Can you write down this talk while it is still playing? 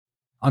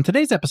On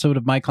today's episode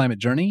of My Climate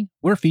Journey,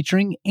 we're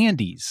featuring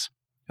Andes,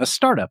 a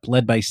startup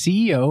led by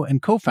CEO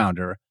and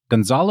co-founder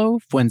Gonzalo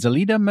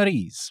Fuenzalida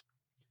Mariz.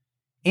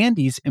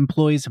 Andes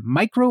employs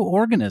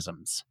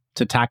microorganisms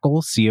to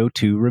tackle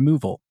CO2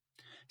 removal.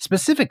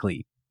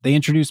 Specifically, they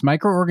introduce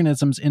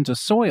microorganisms into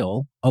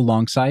soil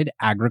alongside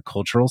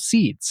agricultural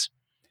seeds.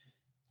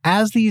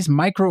 As these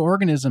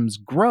microorganisms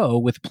grow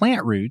with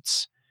plant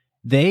roots,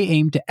 they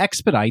aim to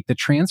expedite the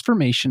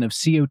transformation of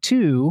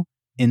CO2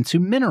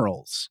 into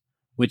minerals,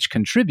 which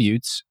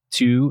contributes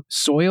to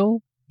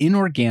soil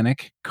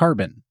inorganic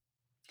carbon.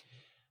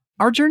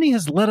 Our journey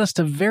has led us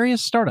to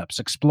various startups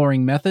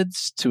exploring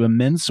methods to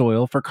amend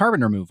soil for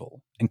carbon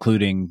removal,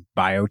 including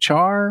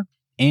biochar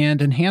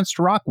and enhanced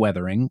rock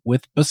weathering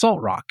with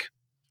basalt rock.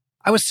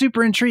 I was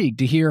super intrigued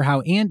to hear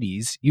how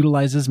Andes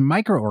utilizes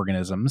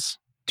microorganisms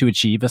to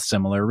achieve a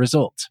similar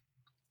result.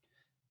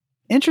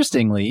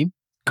 Interestingly,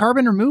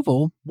 carbon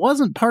removal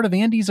wasn't part of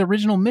Andes'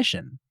 original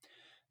mission.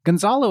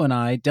 Gonzalo and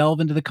I delve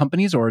into the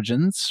company's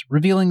origins,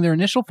 revealing their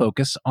initial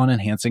focus on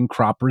enhancing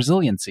crop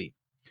resiliency.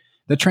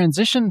 The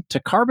transition to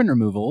carbon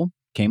removal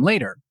came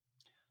later.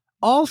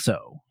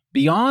 Also,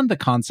 beyond the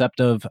concept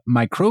of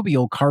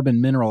microbial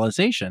carbon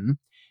mineralization,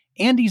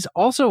 Andes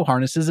also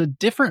harnesses a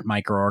different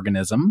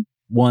microorganism,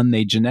 one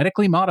they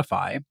genetically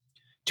modify,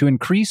 to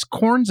increase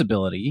corn's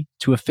ability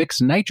to affix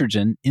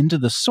nitrogen into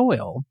the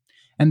soil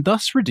and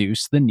thus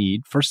reduce the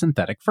need for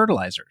synthetic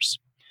fertilizers.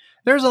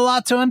 There's a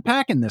lot to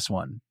unpack in this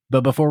one,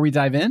 but before we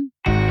dive in,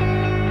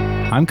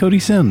 I'm Cody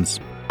Sims.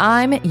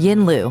 I'm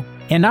Yin Lu.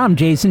 And I'm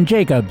Jason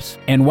Jacobs,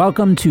 and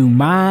welcome to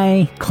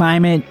My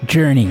Climate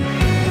Journey.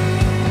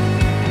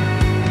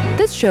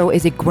 This show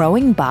is a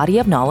growing body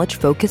of knowledge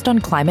focused on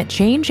climate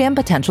change and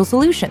potential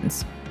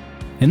solutions.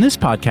 In this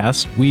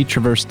podcast, we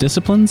traverse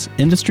disciplines,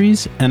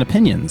 industries, and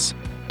opinions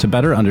to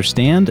better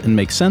understand and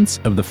make sense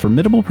of the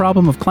formidable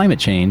problem of climate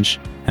change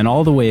and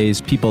all the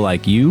ways people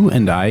like you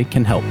and I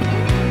can help.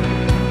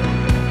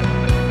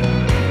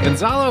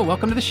 Gonzalo,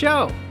 welcome to the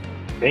show.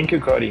 Thank you,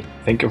 Cody.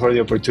 Thank you for the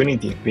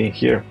opportunity of being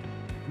here.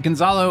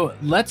 Gonzalo,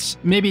 let's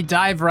maybe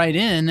dive right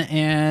in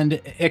and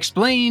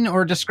explain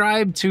or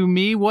describe to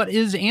me what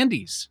is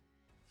Andes.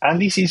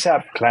 Andes is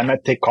a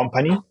climate tech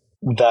company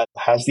that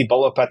has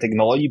developed a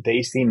technology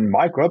based in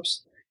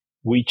microbes,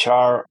 which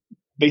are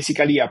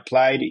basically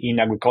applied in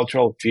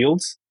agricultural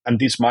fields. And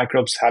these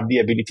microbes have the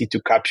ability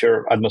to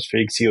capture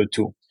atmospheric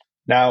CO2.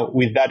 Now,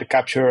 with that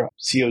capture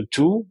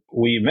CO2,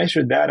 we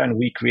measure that and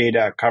we create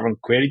a carbon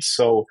credits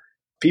so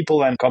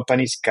people and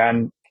companies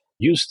can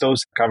use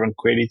those carbon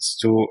credits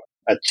to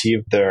achieve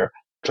their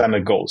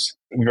climate goals.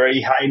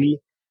 Very highly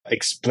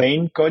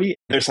explained, Cody.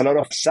 There's a lot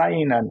of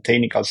science and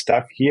technical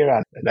stuff here,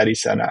 and that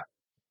is in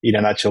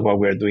a nutshell what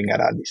we're doing at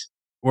Andes.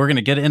 We're going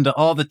to get into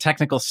all the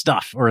technical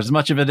stuff, or as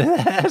much of it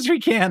as we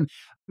can.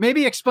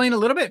 Maybe explain a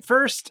little bit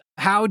first,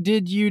 how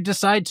did you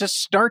decide to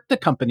start the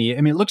company?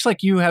 I mean, it looks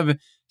like you have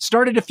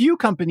started a few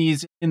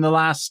companies in the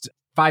last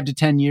 5 to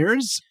 10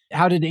 years.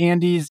 How did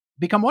Andes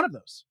become one of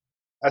those?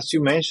 As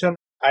you mentioned,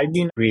 I've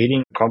been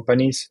creating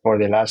companies for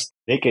the last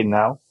decade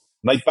now.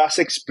 My past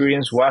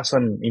experience was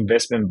on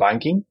investment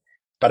banking,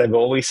 but I've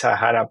always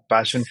had a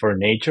passion for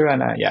nature.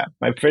 And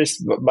my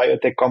first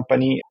biotech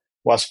company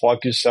was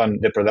focused on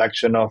the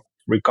production of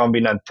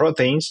recombinant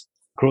proteins,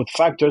 growth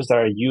factors that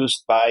are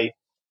used by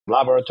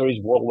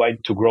laboratories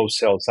worldwide to grow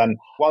cells. And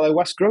while I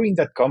was growing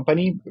that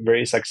company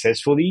very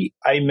successfully,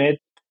 I met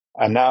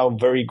a now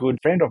very good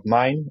friend of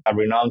mine, a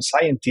renowned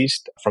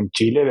scientist from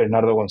Chile,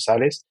 Bernardo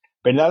Gonzalez.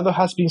 Bernardo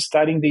has been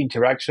studying the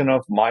interaction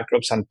of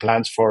microbes and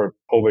plants for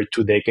over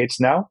 2 decades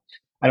now.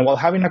 And while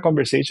having a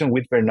conversation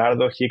with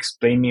Bernardo, he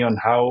explained me on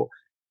how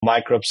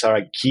microbes are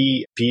a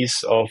key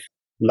piece of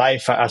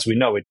life as we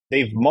know it.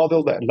 They've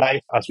modeled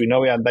life as we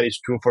know it, and that is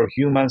true for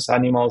humans,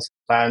 animals,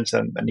 plants,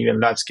 and even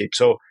landscape.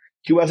 So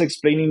he was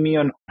explaining me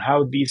on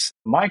how these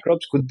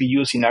microbes could be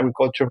used in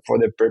agriculture for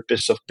the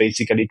purpose of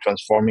basically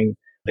transforming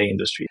the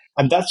industry.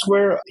 And that's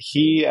where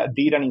he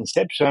did an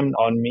inception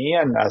on me.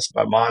 And as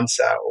the months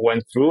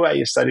went through,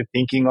 I started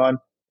thinking on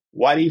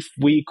what if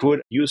we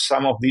could use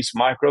some of these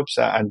microbes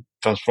and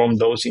transform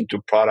those into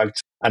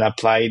products and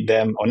apply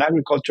them on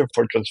agriculture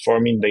for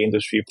transforming the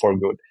industry for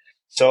good.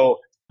 So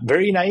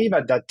very naive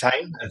at that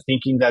time,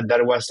 thinking that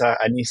was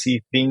an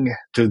easy thing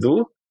to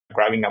do,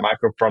 grabbing a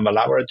microbe from a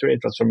laboratory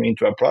and transforming it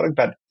into a product.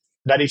 But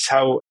that is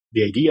how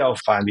the idea of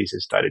Andes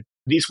started.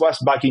 This was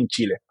back in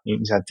Chile,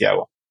 in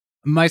Santiago.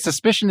 My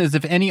suspicion is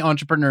if any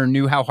entrepreneur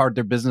knew how hard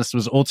their business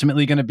was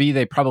ultimately going to be,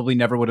 they probably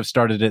never would have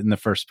started it in the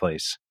first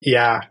place.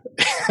 Yeah,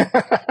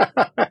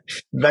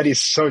 that is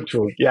so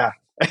true. Yeah,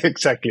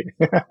 exactly.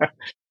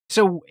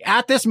 So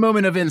at this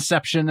moment of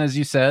inception, as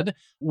you said,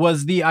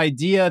 was the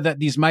idea that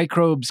these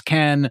microbes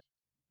can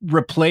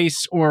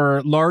replace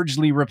or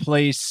largely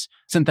replace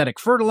synthetic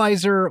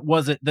fertilizer?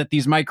 Was it that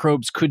these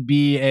microbes could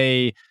be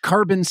a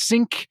carbon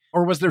sink?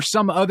 Or was there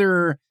some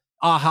other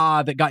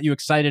aha that got you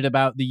excited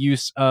about the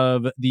use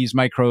of these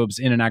microbes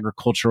in an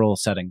agricultural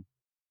setting?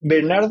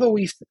 Bernardo,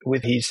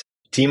 with his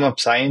team of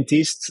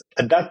scientists,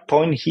 at that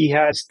point, he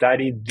had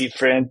studied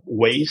different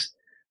ways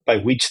by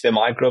which the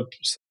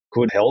microbes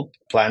could help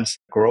plants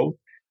grow.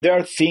 There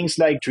are things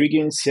like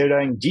triggering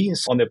certain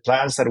genes on the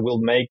plants that will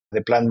make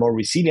the plant more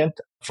resilient.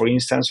 For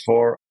instance,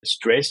 for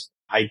stress,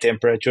 high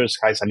temperatures,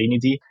 high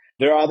salinity.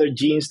 There are other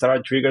genes that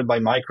are triggered by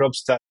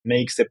microbes that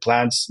makes the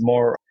plants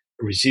more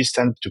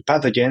resistant to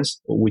pathogens,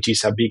 which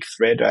is a big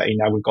threat in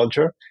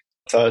agriculture.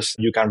 Thus,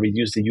 you can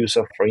reduce the use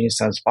of, for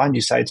instance,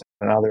 fungicides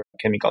and other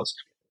chemicals.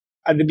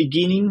 At the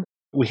beginning,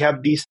 we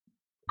have this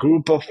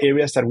group of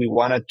areas that we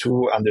wanted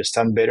to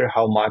understand better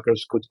how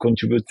microbes could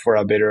contribute for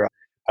a better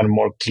and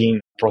more clean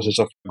process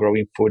of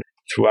growing food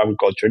through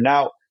agriculture.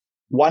 Now,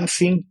 one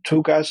thing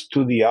took us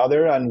to the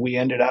other, and we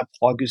ended up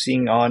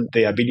focusing on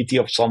the ability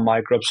of some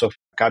microbes of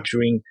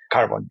capturing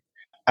carbon.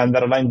 And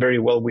that aligned very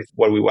well with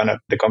what we wanted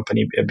the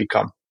company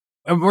become.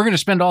 And we're going to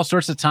spend all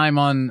sorts of time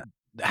on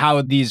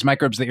how these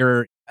microbes that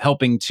you're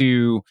helping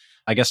to,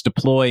 I guess,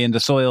 deploy into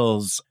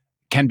soils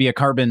can be a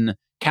carbon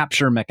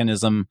capture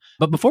mechanism.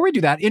 But before we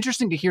do that,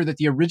 interesting to hear that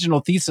the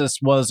original thesis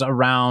was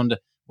around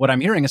what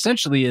I'm hearing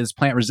essentially is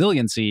plant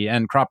resiliency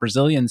and crop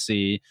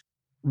resiliency.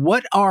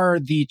 What are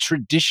the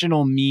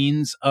traditional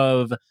means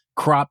of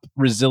crop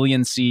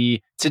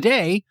resiliency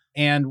today?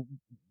 And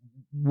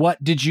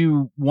what did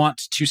you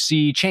want to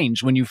see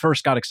change when you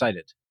first got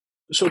excited?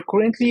 So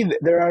currently,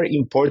 there are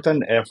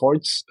important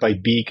efforts by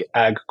big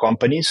ag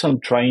companies on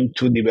trying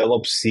to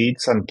develop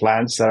seeds and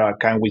plants that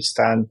can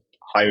withstand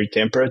higher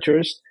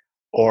temperatures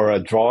or a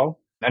drought.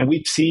 And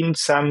we've seen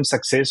some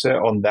success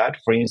on that.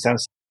 For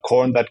instance,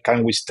 corn that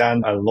can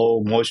withstand a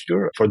low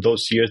moisture for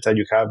those years that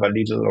you have a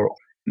little or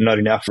not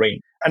enough rain.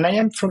 And I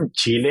am from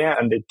Chile,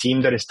 and the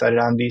team that started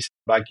on this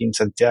back in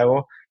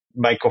Santiago,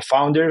 my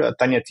co-founder,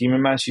 Tania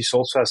Timmerman, she's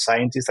also a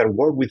scientist that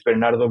worked with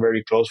Bernardo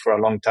very close for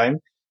a long time.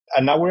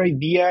 And our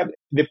idea,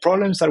 the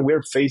problems that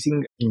we're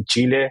facing in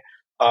Chile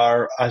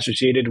are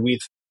associated with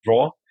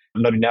drought,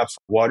 not enough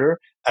water,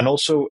 and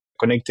also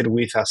connected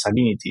with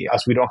salinity.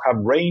 As we don't have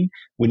rain,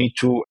 we need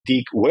to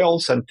dig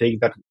wells and take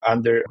that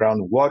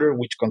underground water,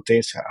 which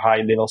contains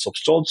high levels of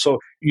salt. So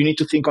you need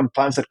to think on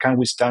plants that can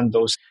withstand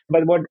those.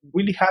 But what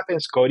really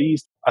happens, Cody,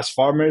 is as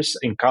farmers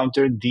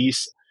encounter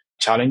these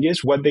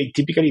challenges, what they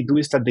typically do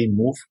is that they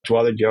move to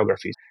other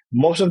geographies.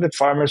 Most of the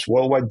farmers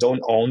worldwide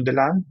don't own the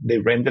land, they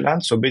rent the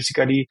land. So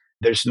basically,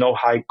 there's no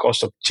high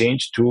cost of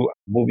change to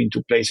move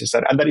into places.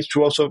 And that is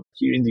true also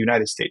here in the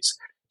United States.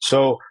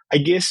 So I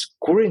guess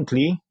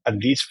currently, at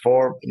least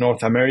for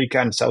North America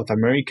and South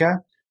America,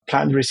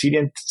 plant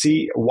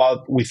resiliency,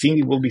 while we think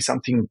it will be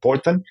something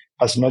important,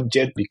 has not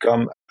yet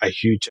become a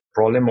huge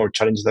problem or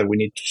challenge that we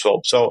need to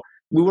solve. So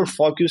we were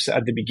focused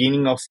at the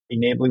beginning of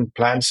enabling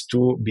plants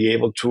to be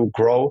able to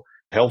grow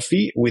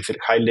healthy with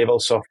high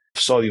levels of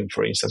sodium,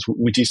 for instance,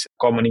 which is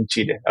common in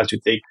Chile. As you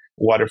take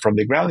water from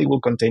the ground, it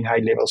will contain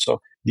high levels of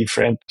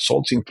different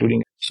salts,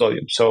 including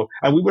sodium. So,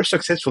 and we were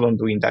successful in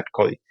doing that,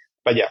 Cody.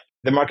 But yeah,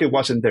 the market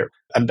wasn't there.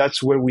 And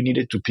that's where we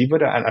needed to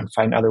pivot and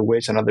find other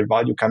ways and other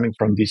value coming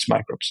from these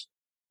microbes.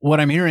 What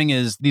I'm hearing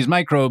is these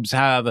microbes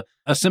have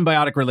a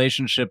symbiotic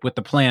relationship with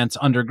the plants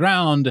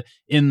underground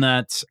in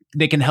that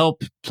they can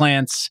help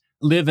plants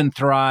live and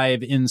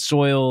thrive in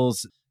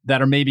soils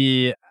that are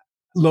maybe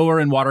lower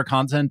in water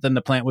content than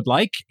the plant would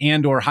like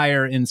and or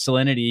higher in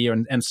salinity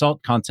and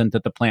salt content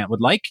that the plant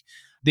would like.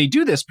 They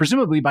do this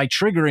presumably by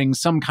triggering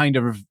some kind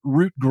of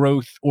root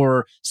growth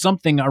or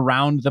something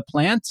around the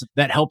plant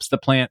that helps the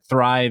plant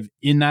thrive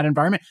in that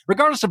environment.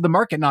 Regardless of the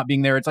market not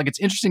being there, it's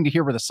interesting to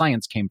hear where the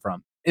science came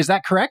from. Is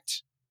that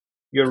correct?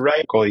 You're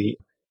right, Cody.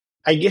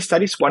 I guess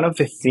that is one of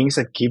the things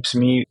that keeps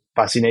me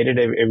fascinated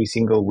every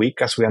single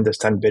week as we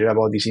understand better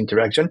about this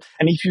interaction.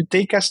 And if you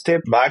take a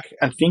step back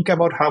and think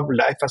about how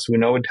life as we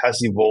know it has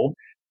evolved,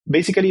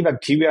 basically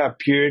bacteria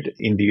appeared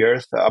in the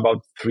earth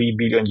about 3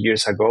 billion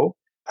years ago.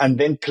 And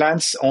then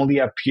plants only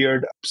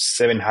appeared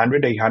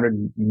 700,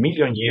 800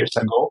 million years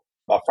ago,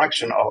 a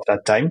fraction of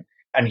that time.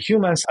 And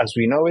humans, as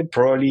we know it,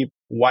 probably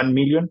 1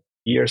 million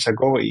years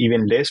ago,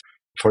 even less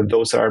for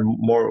those that are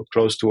more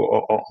close to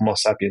Homo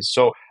sapiens.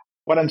 So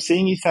what I'm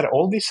saying is that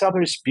all these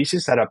other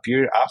species that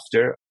appear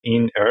after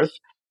in Earth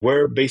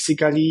were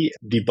basically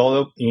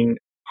developed in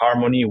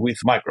harmony with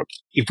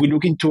microbes. If we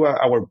look into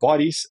our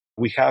bodies,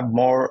 we have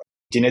more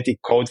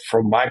genetic code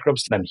for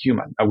microbes than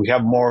human. And we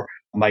have more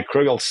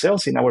microbial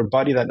cells in our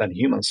body than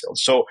human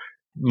cells. So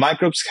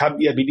microbes have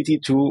the ability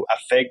to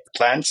affect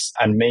plants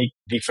and make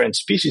different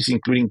species,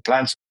 including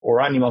plants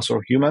or animals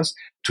or humans,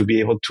 to be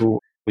able to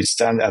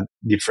withstand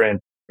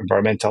different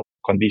environmental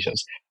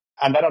conditions.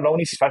 And that alone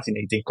is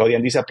fascinating, Cody.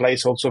 And this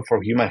applies also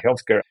for human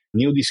healthcare.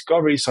 New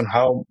discoveries on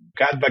how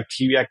gut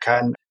bacteria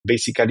can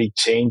basically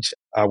change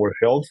our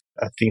health,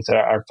 things that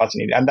are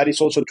fascinating. And that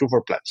is also true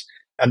for plants.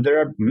 And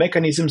there are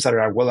mechanisms that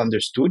are well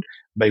understood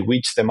by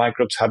which the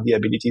microbes have the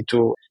ability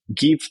to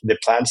give the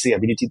plants the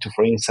ability to,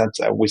 for instance,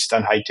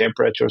 withstand high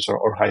temperatures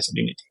or high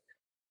salinity.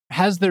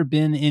 Has there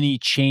been any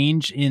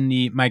change in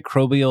the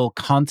microbial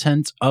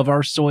content of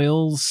our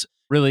soils?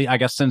 Really, I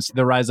guess since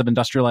the rise of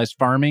industrialized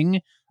farming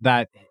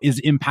that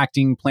is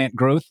impacting plant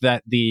growth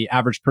that the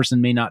average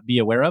person may not be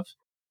aware of?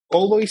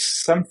 Always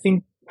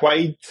something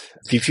quite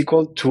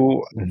difficult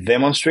to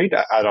demonstrate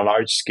at a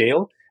large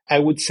scale. I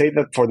would say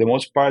that for the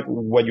most part,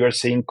 what you are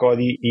saying,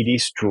 Cody, it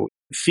is true.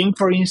 Think,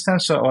 for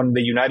instance, on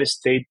the United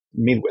States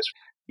Midwest.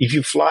 If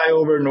you fly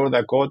over North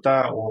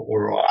Dakota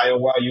or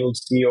Iowa, you'll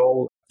see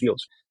all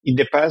fields. In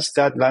the past,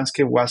 that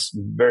landscape was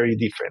very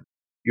different.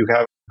 You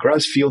have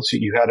grass fields,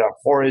 you had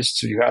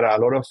forests, you had a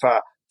lot of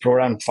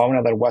flora and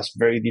fauna that was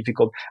very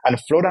difficult. And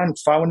flora and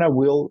fauna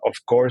will, of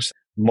course,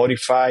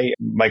 modify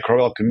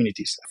microbial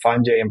communities.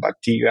 Fungi and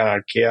bacteria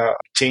and archaea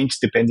change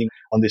depending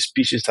on the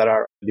species that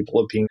are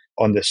developing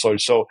on the soil.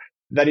 So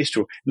that is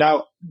true.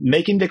 Now,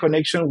 making the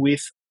connection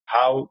with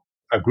how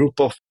a group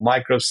of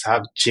microbes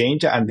have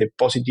changed and the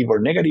positive or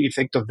negative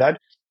effect of that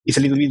is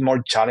a little bit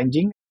more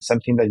challenging,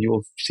 something that you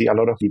will see a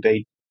lot of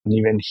debate and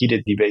even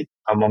heated debate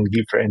among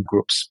different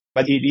groups.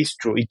 But it is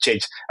true, it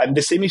changed. And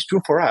the same is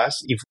true for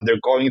us. If they're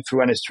going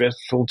through a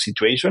stressful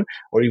situation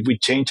or if we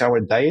change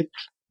our diet,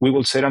 we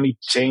will certainly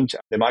change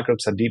the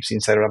microbes that lives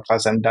inside of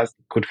us, and that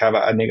could have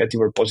a negative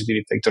or positive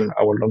effect on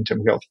our long-term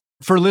health.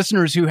 For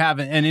listeners who have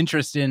an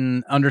interest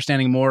in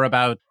understanding more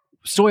about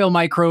soil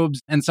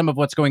microbes and some of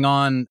what's going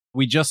on,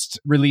 we just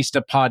released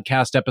a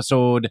podcast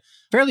episode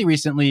fairly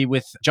recently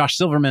with Josh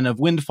Silverman of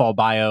Windfall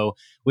Bio,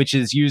 which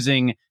is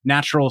using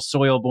natural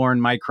soil-borne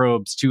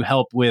microbes to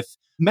help with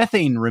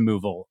methane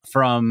removal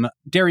from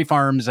dairy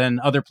farms and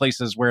other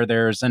places where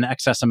there's an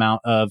excess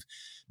amount of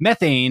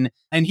methane.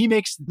 And he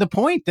makes the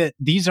point that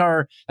these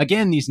are,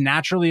 again, these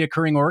naturally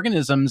occurring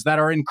organisms that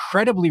are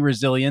incredibly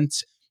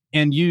resilient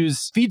and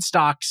use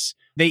feedstocks.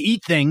 They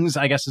eat things,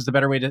 I guess is the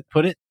better way to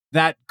put it,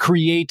 that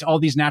create all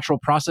these natural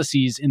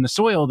processes in the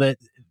soil that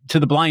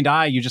to the blind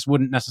eye, you just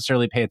wouldn't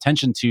necessarily pay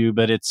attention to,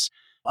 but it's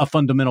a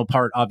fundamental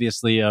part,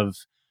 obviously, of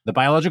the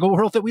biological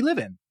world that we live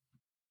in.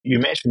 You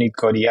mentioned it,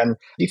 Cody, and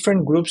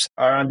different groups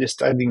are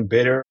understanding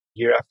better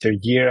year after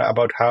year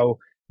about how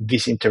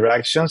these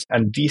interactions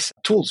and these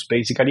tools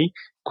basically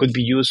could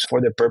be used for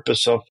the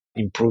purpose of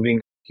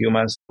improving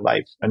humans'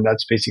 life. And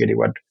that's basically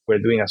what we're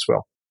doing as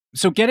well.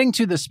 So getting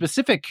to the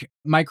specific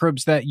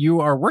microbes that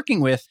you are working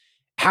with,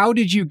 how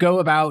did you go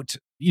about,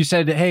 you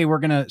said, hey, we're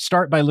going to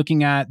start by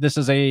looking at this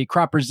as a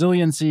crop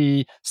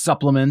resiliency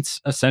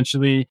supplement,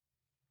 essentially,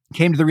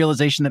 came to the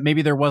realization that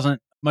maybe there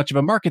wasn't much of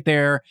a market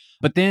there,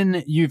 but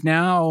then you've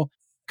now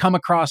come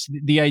across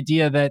the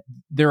idea that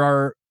there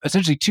are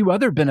essentially two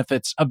other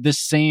benefits of this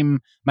same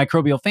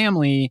microbial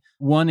family.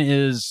 One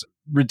is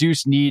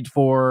reduced need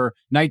for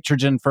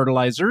nitrogen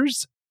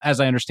fertilizers, as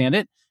I understand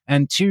it,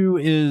 and two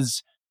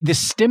is the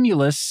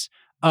stimulus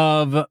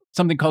of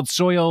something called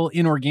soil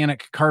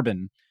inorganic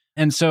carbon.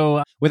 And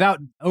so without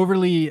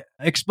overly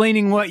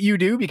explaining what you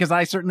do, because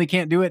I certainly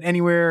can't do it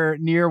anywhere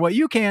near what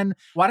you can,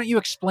 why don't you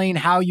explain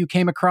how you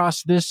came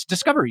across this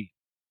discovery?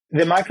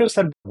 The microbes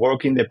that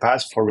work in the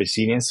past for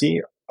resiliency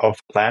of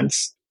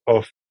plants,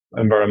 of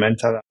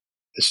environmental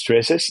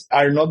stresses,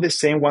 are not the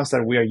same ones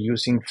that we are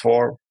using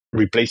for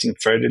replacing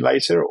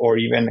fertilizer or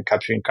even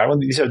capturing carbon.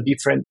 These are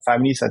different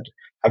families that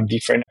have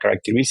different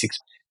characteristics.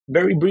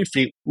 Very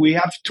briefly, we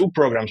have two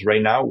programs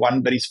right now.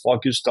 One that is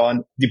focused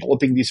on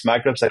developing these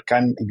microbes that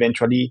can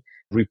eventually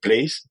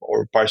replace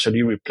or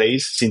partially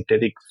replace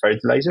synthetic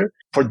fertilizer.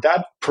 For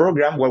that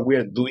program, what we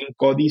are doing,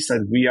 Cody, is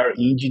that we are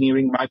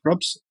engineering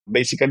microbes.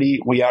 Basically,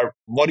 we are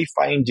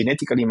modifying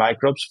genetically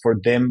microbes for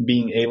them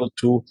being able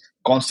to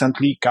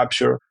constantly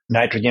capture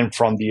nitrogen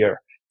from the air.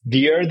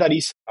 The air that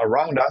is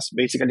around us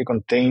basically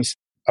contains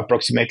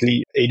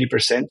approximately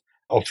 80%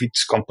 of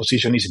its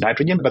composition is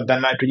nitrogen, but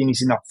that nitrogen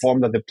is in a form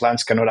that the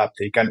plants cannot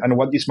uptake. And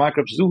what these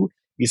microbes do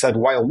is that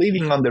while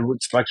living on the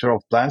root structure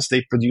of plants,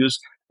 they produce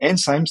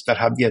enzymes that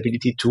have the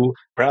ability to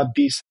grab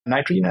this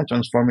nitrogen and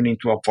transform it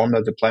into a form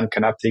that the plant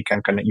can uptake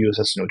and can use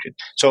as nutrient.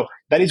 So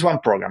that is one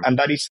program, and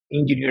that is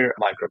engineered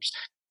microbes.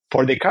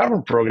 For the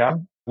carbon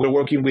program, we're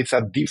working with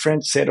a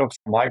different set of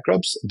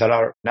microbes that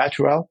are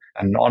natural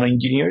and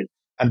non-engineered,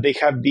 and they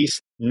have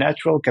this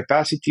natural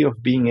capacity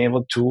of being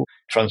able to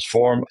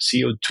transform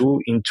CO2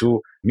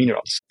 into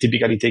minerals,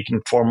 typically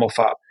taking form of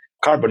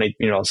carbonate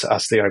minerals,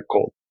 as they are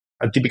called.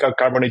 A typical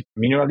carbonate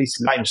mineral is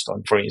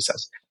limestone, for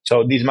instance.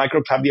 So these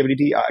microbes have the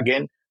ability,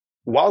 again,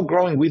 while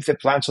growing with the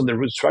plants on the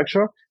root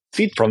structure,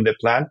 feed from the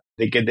plant.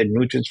 They get the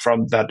nutrients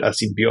from that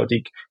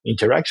symbiotic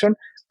interaction.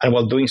 And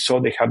while doing so,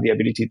 they have the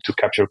ability to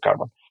capture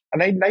carbon.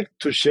 And I'd like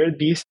to share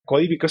this,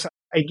 Cody, because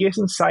I guess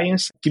in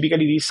science,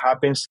 typically this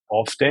happens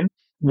often.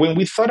 When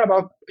we thought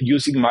about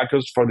using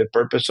microbes for the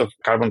purpose of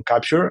carbon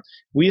capture,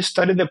 we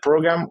started the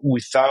program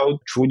without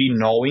truly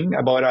knowing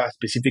about a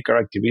specific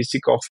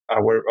characteristic of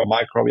our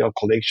microbial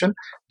collection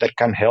that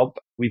can help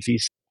with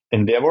this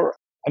endeavor.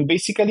 And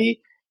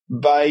basically,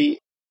 by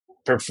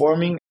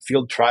performing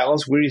field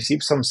trials, we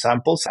received some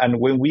samples.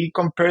 And when we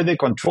compare the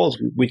controls,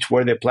 which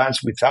were the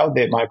plants without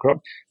the microbe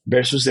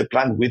versus the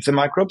plant with the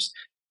microbes,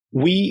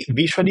 we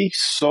visually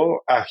saw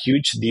a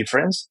huge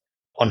difference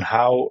on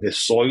how the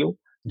soil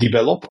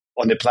developed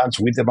on the plants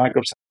with the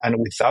microbes and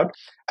without.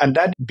 And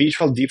that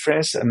visual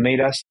difference made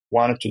us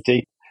want to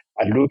take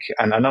a look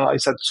and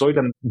analyze that soil.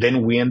 And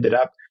then we ended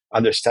up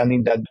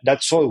understanding that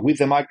that soil with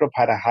the microbe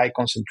had a high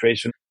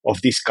concentration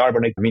of these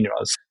carbonate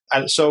minerals.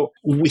 And so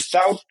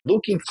without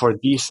looking for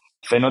these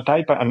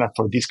phenotype and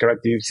for this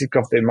characteristic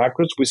of the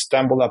microbes, we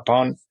stumbled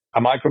upon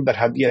a microbe that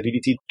had the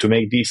ability to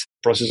make this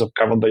process of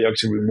carbon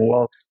dioxide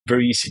removal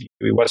very easily.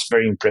 It was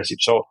very impressive.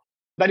 So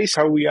that is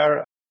how we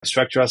are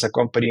structured as a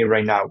company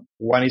right now.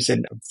 One is a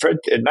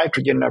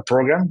nitrogen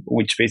program,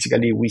 which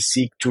basically we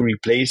seek to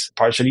replace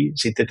partially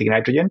synthetic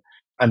nitrogen.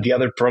 And the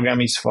other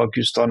program is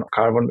focused on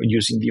carbon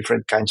using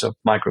different kinds of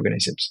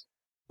microorganisms.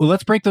 Well,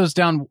 let's break those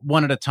down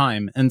one at a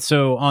time. And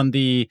so on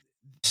the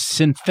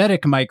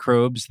synthetic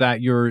microbes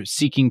that you're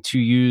seeking to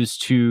use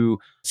to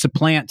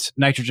supplant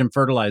nitrogen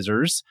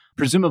fertilizers,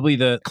 presumably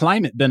the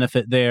climate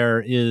benefit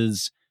there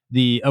is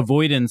the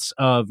avoidance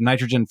of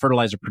nitrogen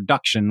fertilizer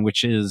production,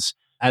 which is,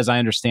 as I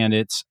understand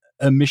it,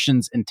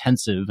 emissions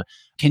intensive.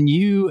 Can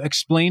you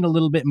explain a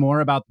little bit more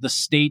about the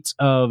state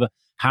of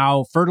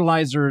how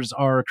fertilizers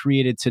are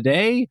created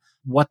today,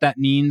 what that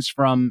means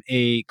from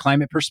a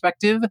climate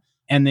perspective,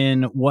 and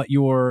then what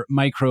your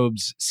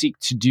microbes seek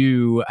to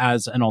do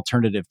as an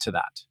alternative to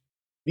that?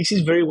 This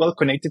is very well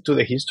connected to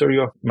the history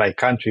of my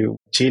country,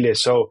 Chile.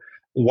 So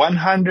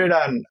 100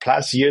 and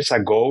plus years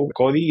ago,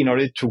 Cody, in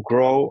order to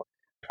grow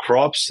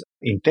crops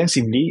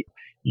intensively,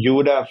 you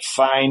would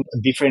find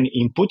different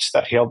inputs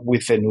that help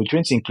with the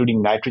nutrients,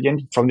 including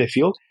nitrogen from the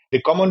field.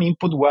 The common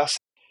input was,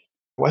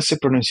 what's the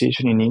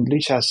pronunciation in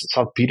English, as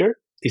saltpeter?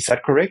 Is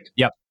that correct?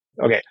 Yep.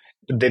 Okay.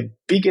 The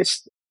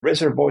biggest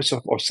reservoirs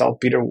of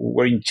saltpeter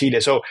were in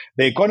Chile. So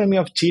the economy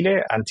of Chile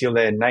until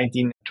the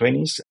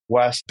 1920s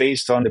was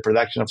based on the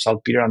production of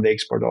saltpeter and the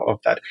export of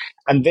that.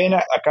 And then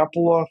a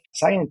couple of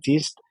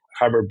scientists,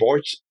 Harvard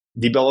boards,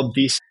 developed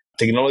this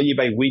technology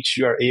by which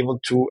you are able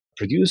to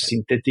produce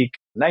synthetic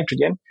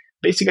nitrogen,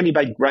 basically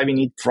by grabbing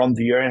it from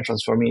the air and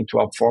transforming it into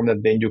a form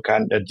that then you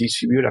can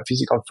distribute, a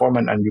physical form,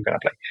 and you can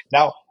apply.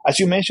 Now, as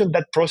you mentioned,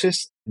 that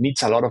process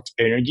needs a lot of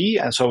energy.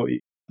 And so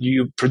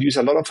you produce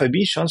a lot of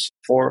emissions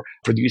for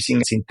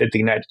producing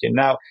synthetic nitrogen.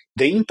 Now,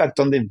 the impact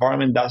on the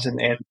environment doesn't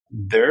end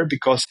there,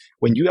 because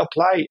when you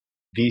apply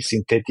these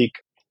synthetic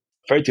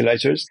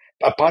fertilizers,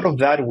 a part of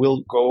that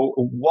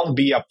won't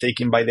be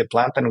uptaken by the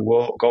plant and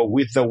will go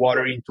with the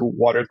water into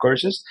water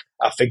courses,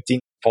 affecting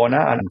fauna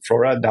and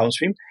flora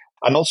downstream.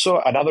 And also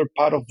another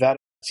part of that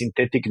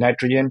synthetic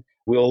nitrogen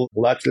will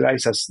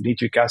volatilize as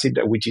nitric acid,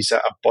 which is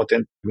a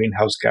potent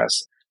greenhouse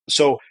gas.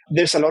 So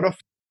there's a lot of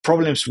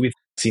problems with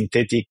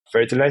synthetic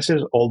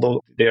fertilizers,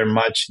 although they are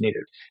much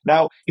needed.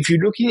 Now, if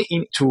you're looking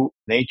into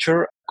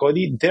nature,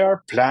 Cody, there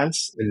are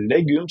plants,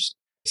 legumes,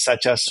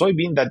 such as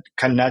soybean, that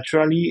can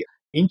naturally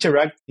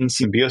interact in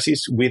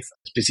symbiosis with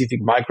specific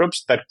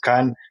microbes that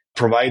can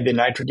provide the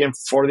nitrogen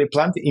for the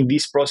plant in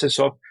this process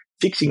of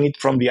fixing it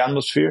from the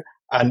atmosphere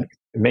and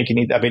making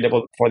it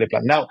available for the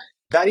plant. Now,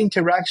 that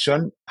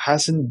interaction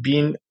hasn't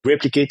been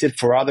replicated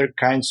for other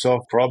kinds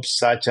of crops,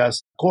 such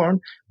as corn,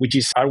 which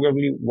is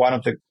arguably one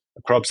of the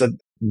crops that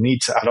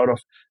needs a lot of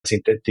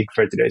synthetic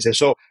fertilizer.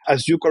 So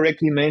as you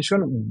correctly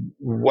mentioned,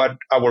 what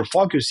our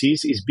focus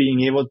is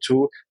being able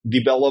to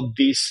develop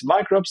these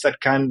microbes that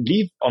can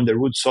live on the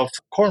roots of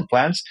corn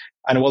plants.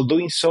 And while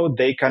doing so,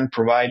 they can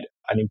provide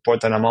an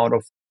important amount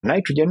of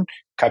nitrogen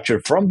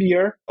captured from the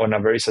air on a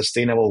very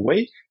sustainable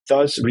way,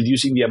 thus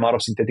reducing the amount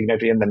of synthetic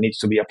nitrogen that needs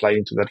to be applied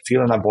into that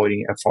field and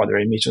avoiding further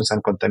emissions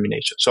and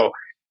contamination. So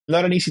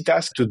not an easy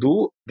task to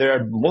do. There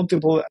are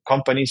multiple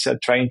companies that are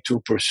trying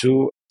to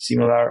pursue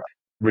similar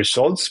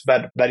results,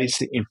 but that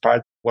is in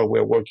part what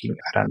we're working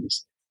at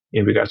Andes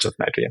in regards of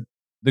nitrogen.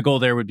 The goal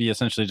there would be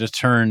essentially to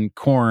turn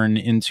corn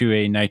into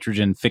a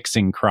nitrogen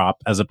fixing crop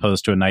as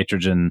opposed to a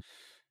nitrogen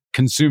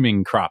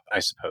consuming crop, I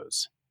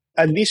suppose.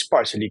 At least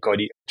partially,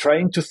 Cody.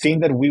 Trying to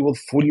think that we will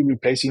fully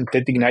replace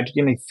synthetic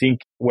nitrogen, I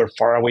think we're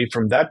far away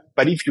from that.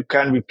 But if you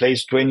can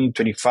replace 20,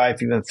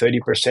 25, even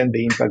 30%,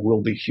 the impact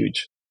will be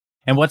huge.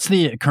 And what's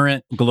the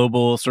current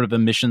global sort of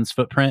emissions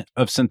footprint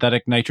of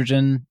synthetic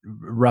nitrogen,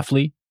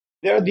 roughly?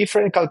 There are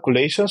different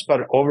calculations,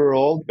 but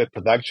overall, the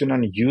production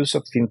and use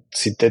of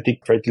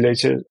synthetic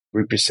fertilizers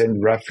represent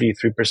roughly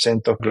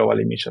 3% of global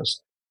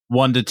emissions.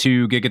 1 to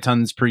 2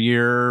 gigatons per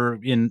year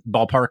in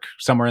ballpark,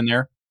 somewhere in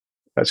there?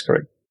 That's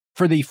correct.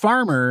 For the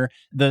farmer,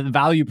 the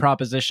value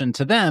proposition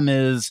to them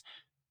is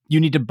you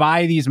need to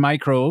buy these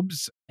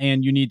microbes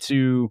and you need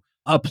to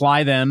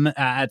apply them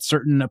at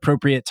certain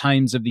appropriate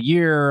times of the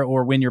year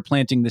or when you're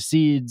planting the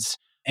seeds.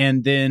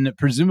 And then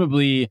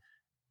presumably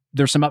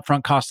there's some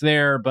upfront cost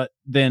there, but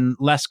then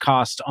less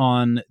cost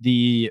on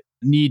the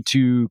need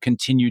to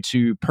continue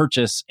to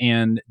purchase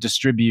and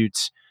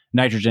distribute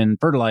nitrogen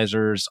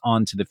fertilizers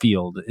onto the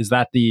field. Is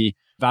that the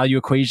value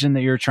equation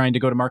that you're trying to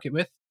go to market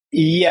with?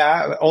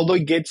 Yeah, although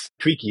it gets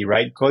tricky,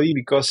 right, Cody?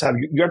 Because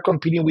you're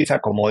competing with a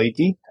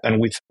commodity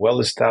and with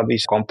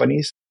well-established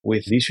companies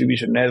with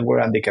distribution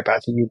network and the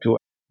capacity to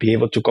be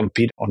able to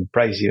compete on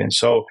price even.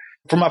 So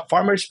from a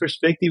farmer's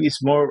perspective,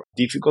 it's more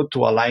difficult to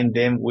align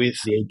them with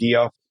the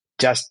idea of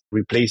just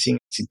replacing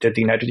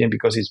synthetic nitrogen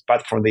because it's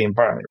bad for the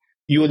environment.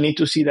 You will need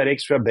to see that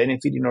extra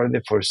benefit in order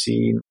to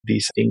foresee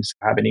these things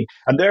happening.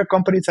 And there are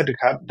companies that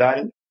have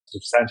done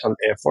substantial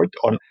effort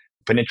on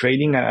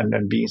penetrating and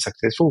being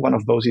successful. One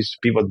of those is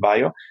Pivot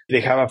Bio.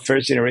 They have a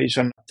first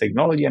generation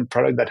technology and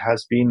product that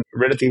has been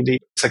relatively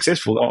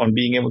successful on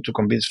being able to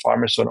convince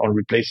farmers on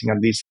replacing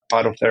at least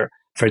part of their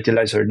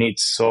fertilizer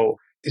needs. So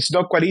it's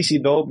not quite easy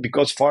though,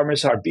 because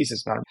farmers are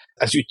businessmen.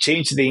 As you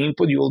change the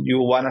input, you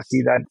want to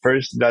see that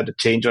first, that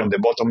change on the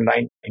bottom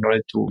line in order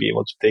to be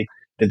able to take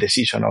the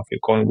decision of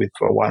going with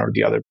one or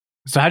the other.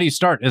 So how do you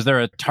start? Is there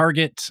a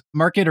target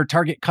market or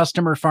target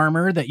customer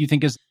farmer that you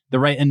think is the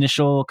right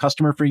initial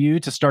customer for you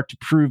to start to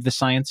prove the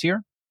science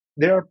here?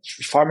 There are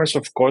farmers,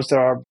 of course, that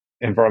are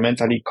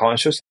environmentally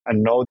conscious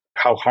and know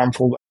how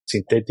harmful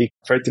synthetic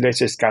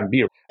fertilizers can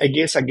be. I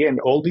guess, again,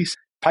 all these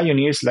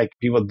pioneers like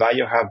Pivot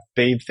Bio have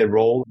paved the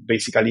role,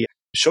 basically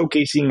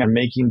showcasing and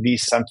making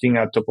this something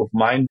at top of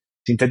mind.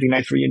 Synthetic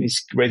nitrogen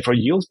is great for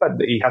yields, but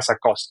it has a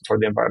cost for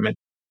the environment.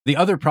 The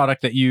other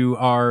product that you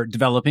are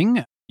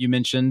developing, you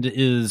mentioned,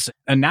 is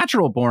a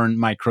natural-born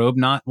microbe,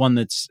 not one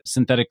that's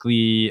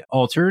synthetically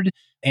altered,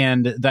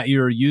 and that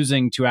you're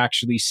using to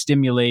actually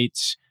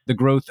stimulate the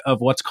growth of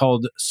what's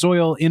called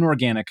soil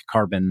inorganic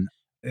carbon.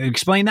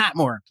 Explain that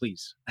more,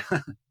 please.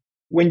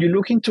 When you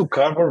look into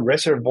carbon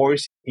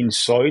reservoirs in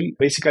soil,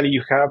 basically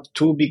you have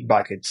two big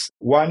buckets.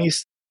 One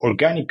is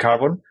organic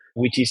carbon,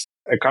 which is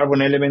a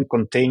carbon element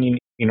containing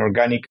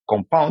inorganic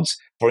compounds.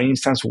 For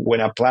instance, when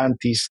a plant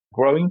is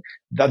growing,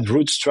 that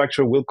root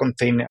structure will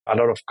contain a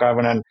lot of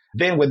carbon. And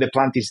then when the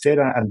plant is dead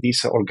and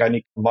this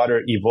organic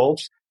matter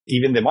evolves,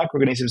 even the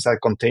microorganisms that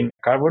contain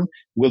carbon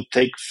will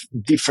take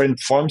different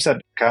forms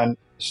that can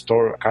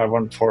store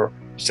carbon for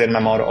a certain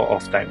amount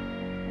of time.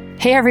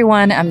 Hey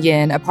everyone, I'm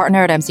Yin, a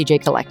partner at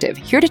MCJ Collective,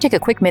 here to take a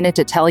quick minute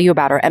to tell you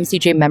about our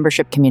MCJ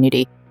membership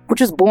community,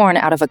 which was born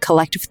out of a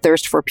collective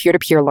thirst for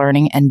peer-to-peer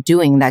learning and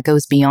doing that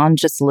goes beyond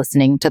just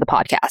listening to the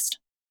podcast.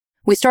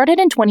 We started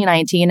in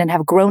 2019 and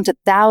have grown to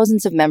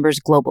thousands of members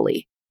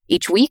globally.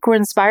 Each week, we're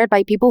inspired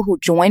by people who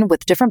join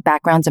with different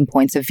backgrounds and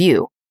points of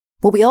view.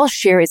 What we all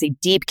share is a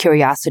deep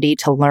curiosity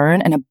to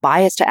learn and a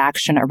bias to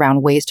action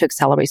around ways to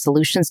accelerate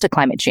solutions to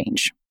climate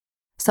change.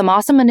 Some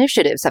awesome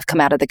initiatives have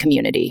come out of the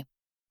community.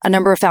 A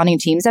number of founding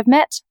teams have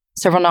met,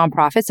 several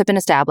nonprofits have been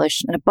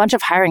established, and a bunch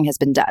of hiring has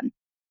been done.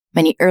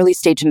 Many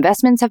early-stage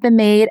investments have been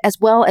made, as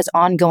well as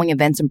ongoing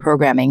events and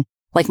programming,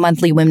 like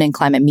monthly Women in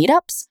Climate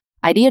meetups,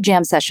 idea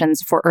jam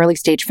sessions for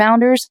early-stage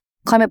founders,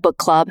 climate book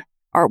club,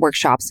 art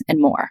workshops, and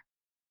more.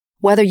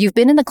 Whether you've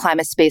been in the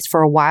climate space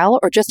for a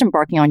while or just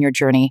embarking on your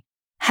journey,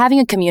 having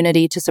a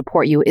community to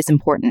support you is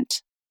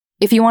important.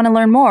 If you want to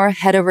learn more,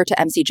 head over to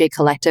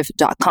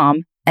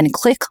mcjcollective.com and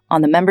click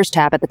on the Members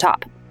tab at the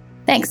top.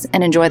 Thanks,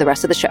 and enjoy the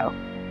rest of the show.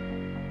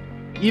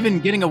 Even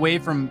getting away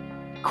from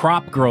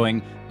crop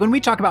growing, when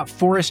we talk about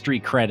forestry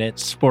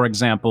credits, for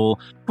example,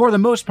 for the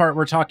most part,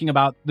 we're talking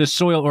about the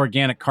soil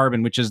organic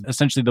carbon, which is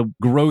essentially the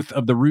growth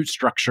of the root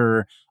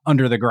structure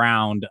under the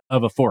ground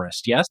of a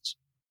forest, yes?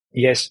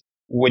 Yes.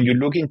 When you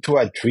look into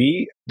a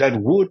tree,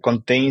 that wood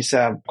contains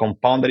a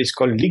compound that is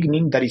called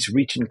lignin that is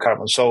rich in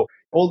carbon. So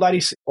all that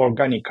is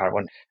organic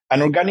carbon.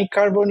 And organic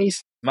carbon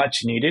is much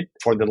needed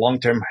for the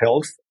long-term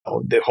health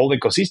of the whole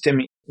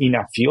ecosystem in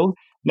a field.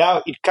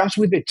 Now, it comes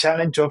with the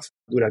challenge of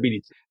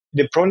durability.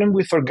 The problem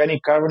with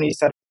organic carbon is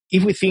that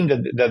if we think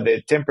that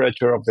the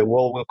temperature of the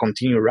world will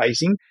continue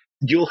rising,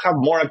 you'll have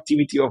more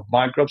activity of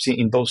microbes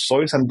in those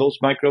soils, and those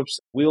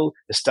microbes will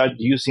start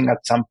using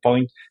at some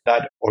point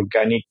that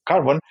organic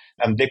carbon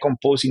and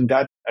decomposing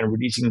that and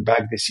releasing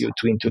back the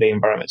CO2 into the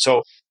environment.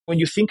 So when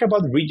you think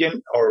about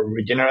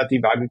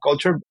regenerative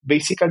agriculture,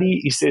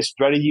 basically it's a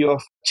strategy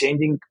of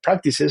changing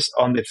practices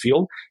on the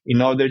field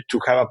in order to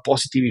have a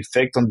positive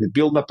effect on the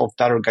buildup of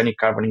that organic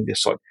carbon in the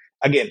soil.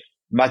 Again,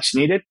 much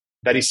needed.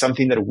 That is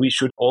something that we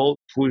should all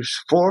push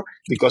for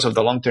because of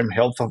the long-term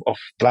health of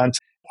plants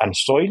and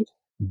soil.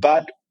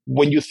 But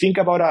when you think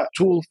about a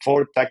tool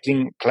for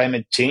tackling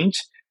climate change,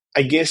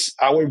 I guess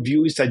our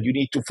view is that you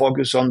need to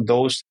focus on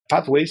those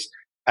pathways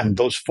and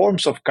those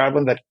forms of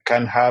carbon that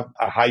can have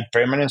a high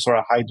permanence or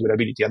a high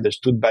durability,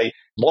 understood by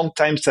long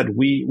times that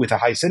we, with a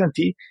high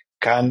certainty,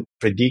 can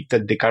predict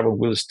that the carbon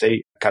will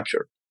stay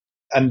captured.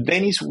 And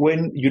then is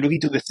when you look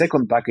into the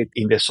second bucket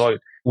in the soil,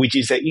 which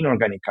is the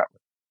inorganic carbon.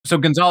 So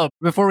Gonzalo,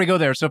 before we go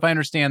there, so if I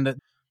understand that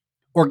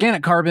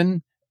organic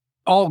carbon,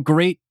 all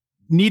great,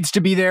 needs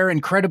to be there,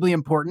 incredibly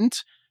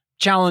important.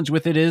 Challenge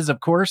with it is,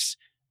 of course,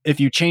 if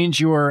you change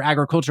your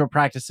agricultural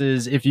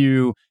practices,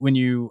 when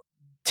you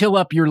till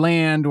up your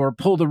land or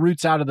pull the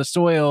roots out of the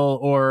soil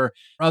or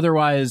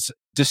otherwise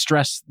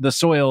distress the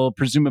soil,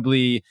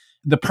 presumably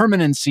the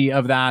permanency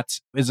of that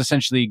is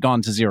essentially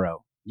gone to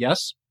zero.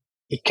 Yes?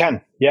 It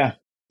can, yeah.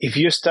 If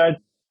you start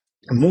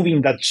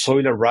moving that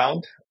soil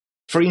around,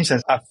 for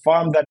instance, a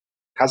farm that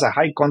has a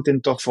high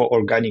content of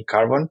organic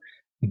carbon,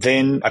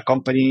 then a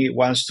company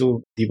wants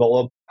to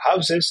develop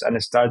houses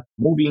and start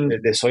moving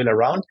the soil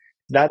around,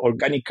 that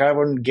organic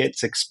carbon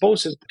gets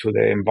exposed to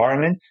the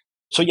environment.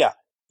 So yeah,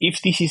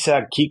 if this is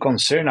a key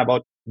concern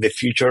about the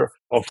future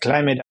of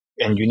climate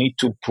and you need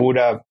to put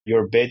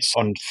your bets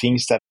on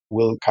things that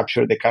will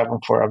capture the carbon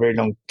for a very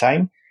long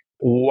time,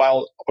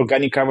 while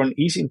organic carbon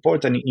is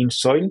important in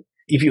soil,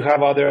 If you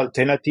have other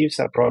alternatives,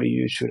 probably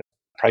you should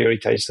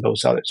prioritize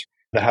those others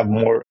that have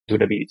more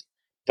durability.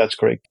 That's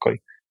correct,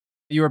 Cody.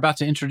 You were about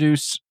to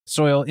introduce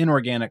soil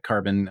inorganic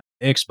carbon.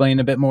 Explain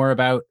a bit more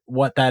about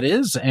what that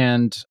is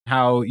and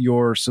how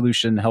your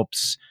solution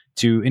helps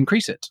to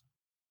increase it.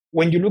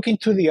 When you look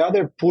into the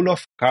other pool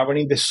of carbon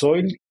in the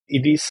soil,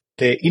 it is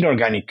the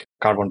inorganic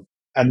carbon.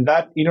 And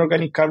that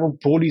inorganic carbon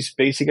pool is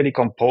basically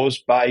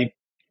composed by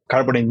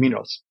carbonate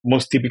minerals,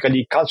 most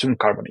typically calcium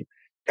carbonate.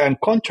 And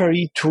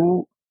contrary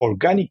to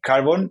organic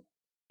carbon,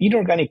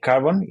 inorganic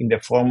carbon in the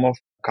form of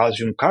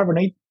calcium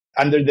carbonate,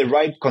 under the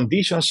right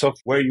conditions of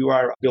where you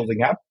are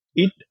building up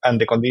it and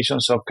the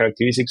conditions of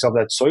characteristics of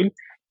that soil,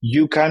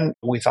 you can,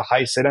 with a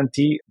high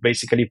certainty,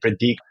 basically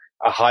predict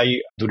a high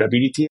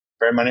durability,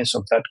 permanence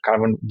of that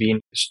carbon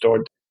being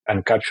stored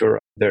and captured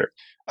there.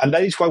 And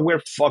that is what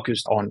we're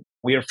focused on.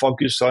 We are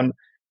focused on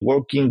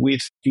working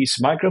with these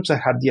microbes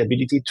that have the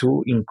ability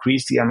to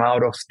increase the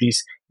amount of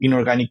this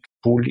inorganic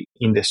pool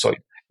in the soil.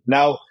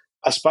 Now,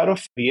 as part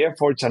of the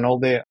efforts and all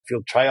the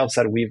field trials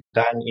that we've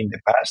done in the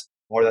past,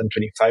 more than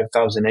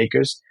 25,000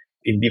 acres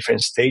in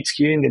different states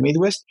here in the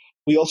Midwest,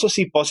 we also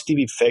see positive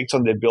effects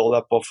on the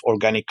buildup of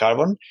organic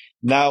carbon.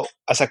 Now,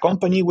 as a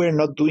company, we're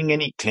not doing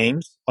any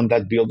claims on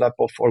that buildup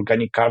of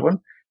organic carbon,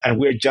 and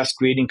we're just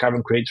creating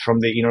carbon credits from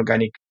the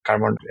inorganic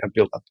carbon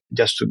buildup,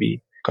 just to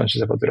be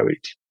conscious about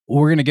durability.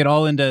 We're going to get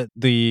all into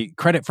the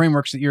credit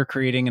frameworks that you're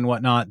creating and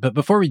whatnot. But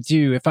before we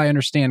do, if I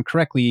understand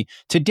correctly,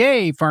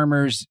 today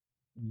farmers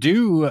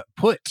do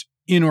put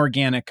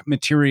inorganic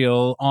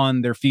material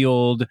on their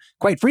field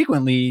quite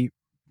frequently,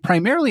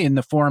 primarily in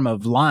the form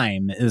of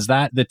lime. Is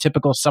that the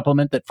typical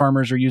supplement that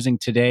farmers are using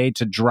today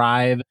to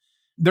drive?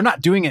 They're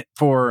not doing it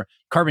for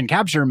carbon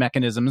capture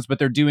mechanisms, but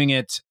they're doing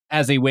it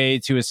as a way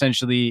to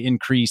essentially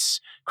increase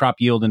crop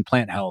yield and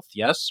plant health.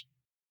 Yes?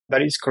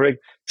 That is correct.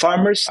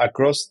 Farmers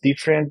across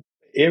different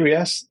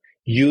areas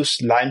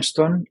use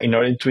limestone in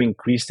order to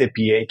increase the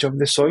pH of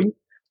the soil.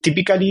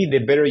 Typically, the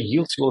better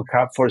yields you'll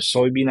have for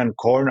soybean and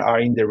corn are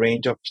in the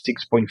range of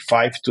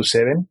 6.5 to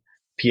 7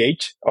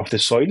 pH of the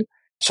soil.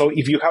 So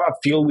if you have a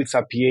field with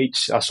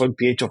a soil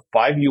pH of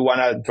 5, you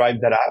want to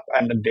drive that up.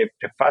 And the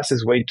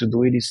fastest way to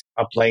do it is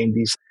applying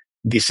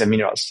these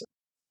minerals.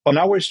 On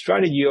our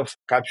strategy of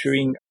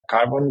capturing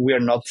carbon, we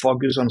are not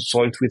focused on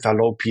soils with a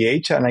low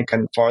pH, and I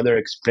can further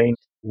explain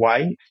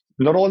why.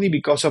 Not only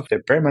because of the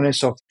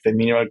permanence of the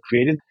mineral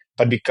created,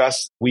 but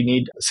because we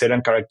need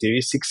certain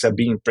characteristics of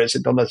being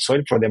present on that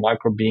soil for the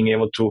microbe being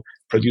able to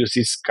produce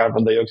this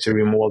carbon dioxide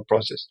removal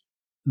process.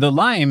 The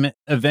lime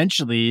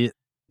eventually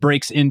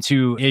breaks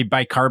into a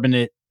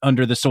bicarbonate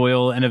under the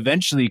soil and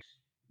eventually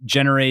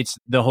generates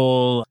the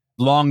whole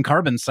long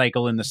carbon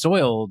cycle in the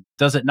soil.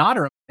 Does it not,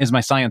 or is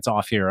my science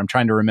off here? I'm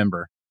trying to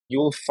remember.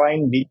 You'll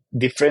find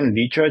different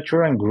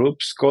literature and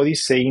groups, Cody,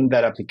 saying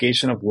that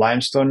application of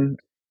limestone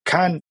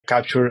can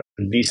capture at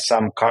least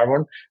some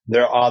carbon.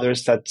 There are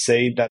others that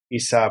say that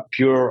it's a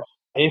pure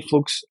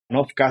influx,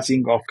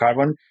 off-gassing of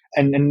carbon.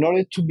 And in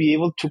order to be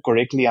able to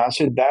correctly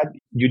answer that,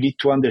 you need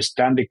to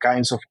understand the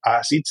kinds of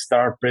acids that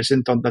are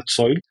present on that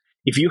soil.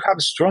 If you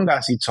have strong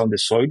acids on the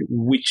soil,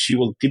 which you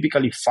will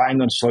typically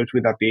find on soils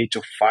with a pH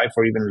of 5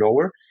 or even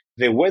lower,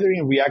 the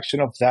weathering reaction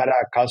of that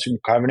calcium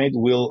carbonate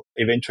will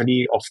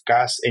eventually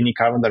off-gas any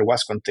carbon that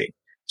was contained.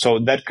 So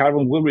that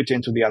carbon will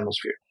return to the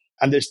atmosphere.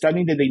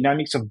 Understanding the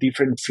dynamics of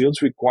different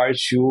fields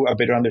requires you a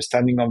better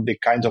understanding of the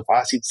kinds of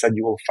acids that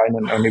you will find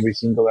on every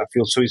single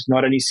field. So it's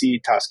not an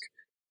easy task.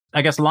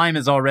 I guess lime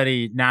is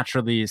already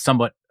naturally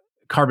somewhat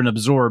carbon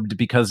absorbed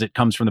because it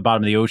comes from the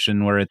bottom of the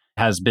ocean where it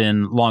has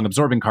been long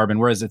absorbing carbon,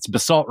 whereas it's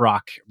basalt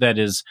rock that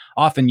is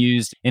often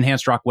used in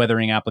enhanced rock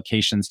weathering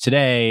applications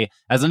today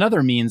as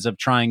another means of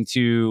trying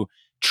to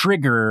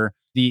trigger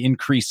the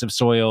increase of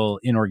soil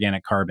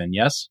inorganic carbon.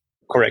 Yes?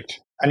 Correct.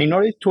 And in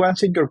order to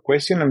answer your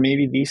question, and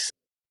maybe this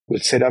will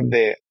set up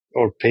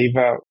or pave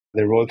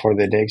the road for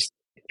the next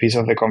piece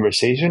of the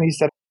conversation, is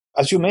that,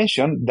 as you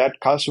mentioned, that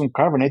calcium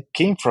carbonate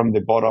came from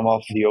the bottom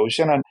of the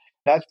ocean, and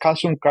that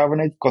calcium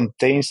carbonate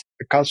contains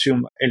a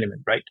calcium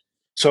element, right?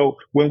 So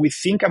when we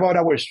think about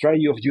our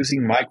strategy of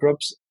using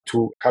microbes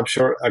to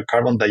capture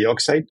carbon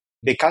dioxide,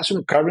 the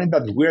calcium carbonate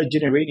that we are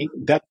generating,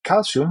 that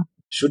calcium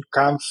should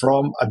come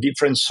from a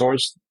different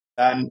source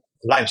than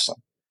limestone,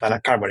 than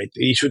a carbonate.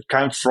 It should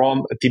come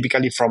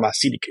typically from a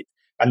silicate.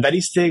 And that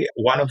is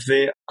one of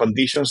the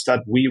conditions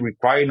that we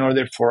require in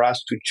order for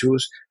us to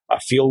choose a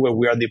field where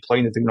we are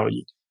deploying the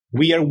technology.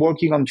 We are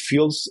working on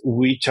fields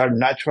which are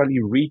naturally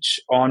rich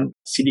on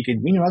silicate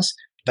minerals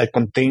that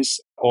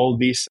contains all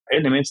these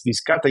elements,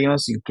 these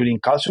cations, including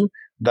calcium,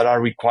 that are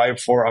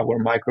required for our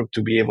microbe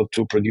to be able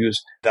to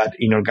produce that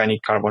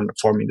inorganic carbon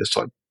forming the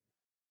soil.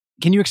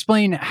 Can you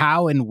explain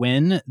how and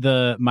when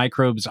the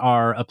microbes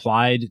are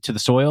applied to the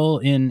soil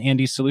in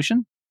Andy's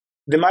solution?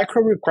 The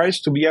microbe requires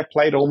to be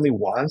applied only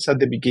once at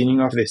the beginning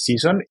of the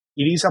season.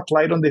 It is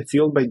applied on the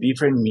field by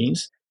different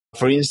means.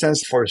 For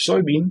instance, for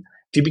soybean,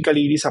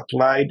 typically it is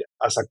applied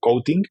as a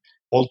coating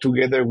all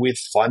together with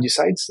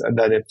fungicides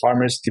that the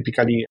farmers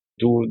typically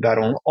do that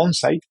on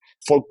site.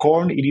 For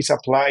corn, it is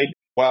applied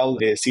while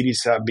the seed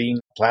is being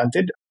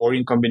planted or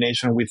in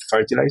combination with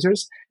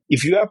fertilizers.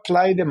 If you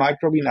apply the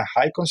microbe in a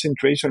high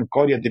concentration,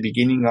 Cody, at the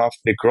beginning of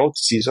the growth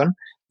season,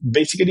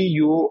 basically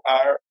you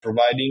are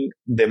providing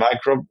the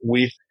microbe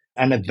with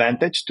an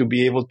advantage to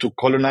be able to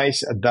colonize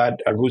that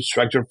root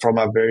structure from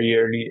a very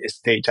early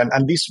stage.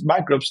 And these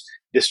microbes,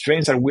 the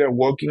strains that we are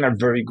working are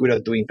very good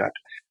at doing that.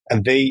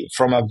 And they,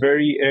 from a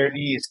very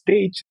early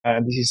stage,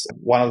 and this is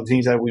one of the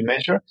things that we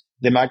measure,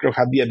 the microbe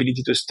have the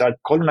ability to start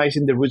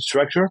colonizing the root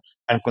structure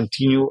and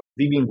continue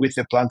living with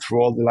the plant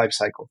through all the life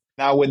cycle.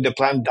 Now, when the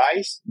plant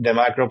dies, the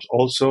microbes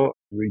also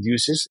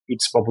reduces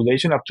its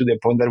population up to the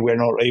point that we're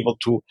not able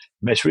to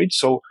measure it.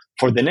 So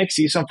for the next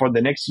season, for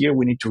the next year,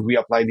 we need to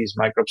reapply these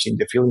microbes in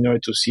the field in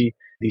order to see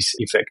these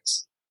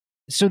effects.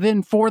 So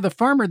then for the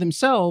farmer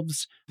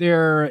themselves,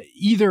 they're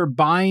either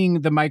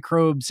buying the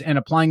microbes and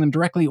applying them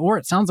directly, or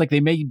it sounds like they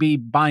may be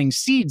buying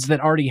seeds that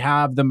already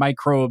have the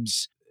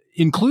microbes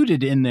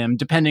included in them,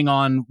 depending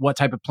on what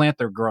type of plant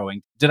they're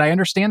growing. Did I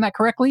understand that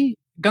correctly,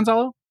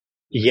 Gonzalo?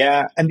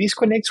 Yeah, and this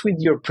connects with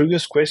your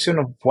previous question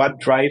of what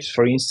drives,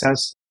 for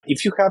instance,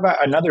 if you have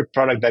another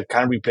product that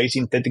can replace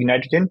synthetic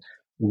nitrogen,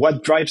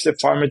 what drives the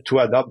farmer to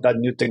adopt that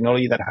new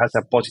technology that has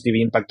a positive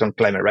impact on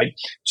climate, right?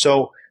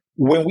 So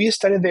when we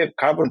started the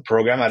carbon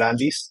program at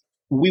Andes,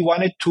 we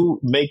wanted to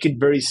make it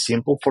very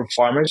simple for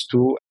farmers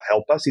to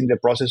help us in the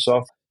process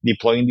of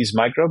deploying this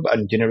microbe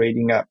and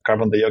generating a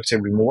carbon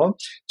dioxide removal.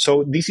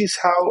 So this is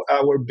how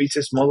our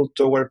business model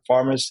toward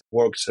farmers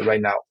works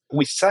right now.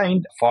 We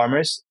signed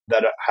farmers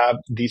that have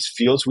these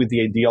fields with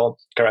the ideal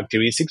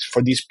characteristics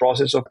for this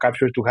process of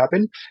capture to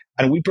happen.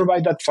 And we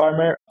provide that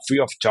farmer free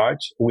of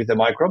charge with the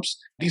microbes.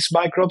 These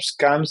microbes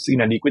comes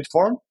in a liquid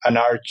form and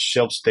are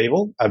shelf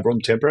stable at room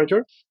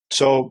temperature.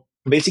 So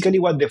basically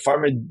what the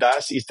farmer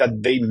does is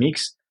that they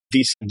mix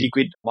this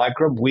liquid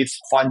microbe with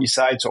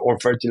fungicides or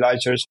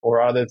fertilizers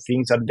or other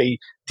things that they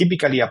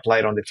typically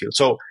apply on the field.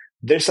 So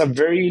there's a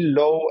very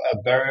low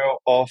barrier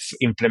of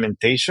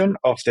implementation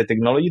of the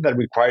technology that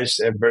requires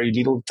very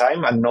little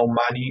time and no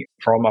money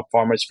from a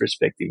farmer's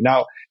perspective.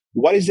 Now,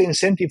 what is the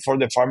incentive for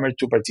the farmer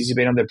to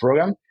participate on the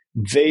program?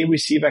 They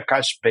receive a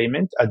cash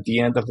payment at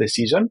the end of the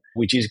season,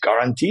 which is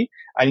guaranteed.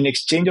 And in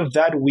exchange of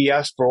that, we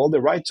ask for all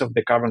the rights of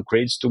the carbon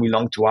credits to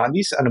belong to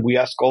Andes. And we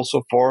ask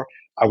also for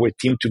our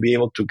team to be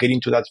able to get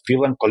into that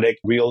field and collect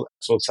real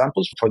soil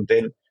samples for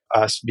then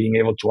us being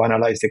able to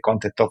analyze the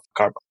content of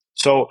carbon.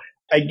 So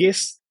I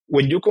guess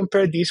when you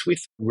compare this with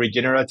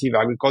regenerative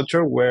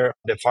agriculture, where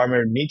the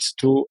farmer needs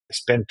to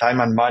spend time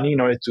and money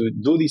in order to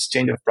do this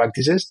change of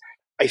practices,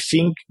 I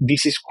think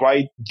this is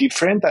quite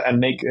different and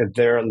make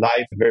their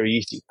life very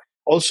easy.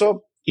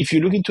 Also, if you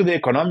look into the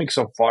economics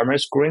of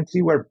farmers,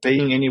 currently we're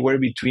paying anywhere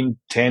between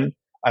 $10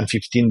 and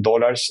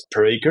 $15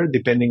 per acre,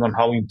 depending on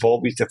how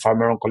involved is the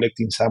farmer on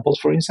collecting samples,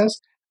 for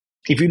instance.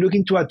 If you look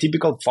into a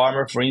typical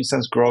farmer, for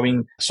instance,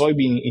 growing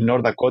soybean in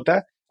North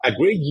Dakota, a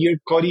great year,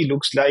 Cody,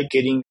 looks like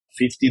getting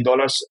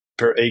 $50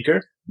 per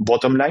acre,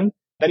 bottom line.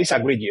 That is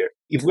a great year.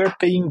 If we're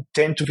paying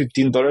 $10 to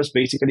 $15,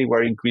 basically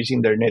we're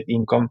increasing their net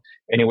income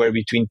anywhere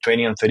between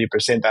 20 and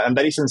 30%. And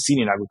that isn't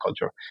seen in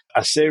agriculture.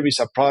 A service,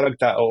 a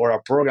product, or a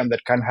program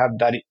that can have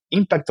that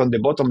impact on the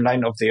bottom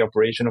line of the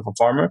operation of a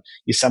farmer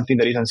is something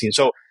that isn't seen.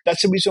 So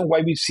that's the reason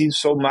why we've seen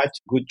so much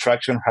good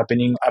traction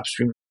happening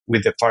upstream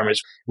with the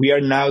farmers. We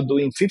are now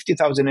doing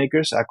 50,000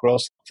 acres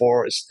across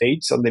 4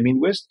 states on the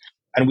Midwest.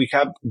 And we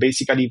have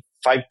basically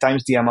 5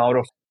 times the amount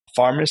of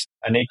farmers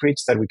and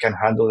acreage that we can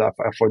handle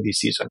for this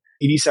season.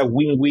 It is a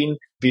win-win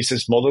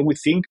business model, we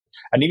think.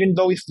 And even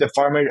though if the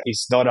farmer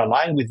is not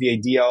aligned with the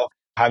idea of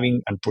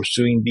having and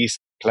pursuing this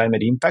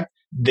climate impact,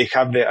 they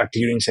have a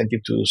clear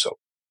incentive to do so.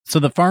 So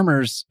the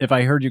farmers, if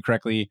I heard you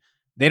correctly,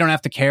 they don't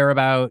have to care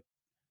about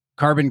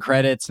carbon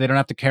credits. They don't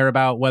have to care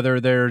about whether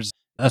there's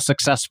a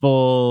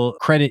successful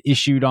credit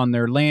issued on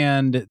their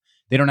land.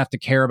 They don't have to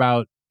care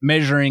about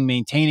measuring,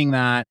 maintaining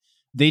that.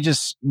 They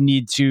just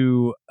need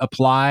to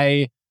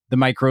apply the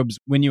microbes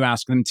when you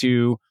ask them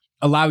to,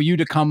 allow you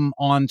to come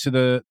onto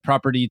the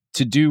property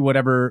to do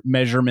whatever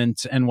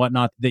measurement and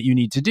whatnot that you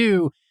need to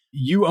do.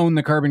 You own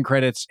the carbon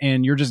credits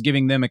and you're just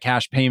giving them a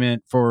cash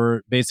payment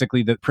for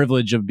basically the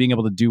privilege of being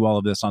able to do all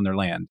of this on their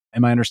land.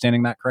 Am I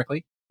understanding that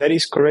correctly? That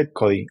is correct,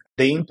 Cody.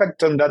 The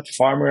impact on that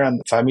farmer and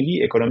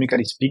family,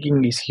 economically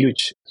speaking, is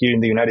huge here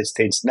in the United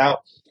States. Now,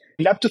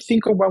 we have to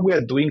think of what we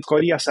are doing,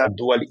 Cody, as a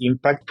dual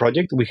impact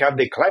project. We have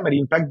the climate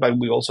impact, but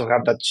we also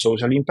have that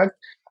social impact.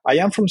 I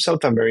am from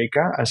South America,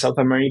 and South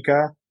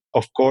America,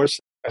 of course,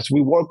 as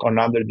we work on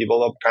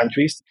underdeveloped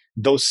countries,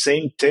 those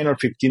same $10 or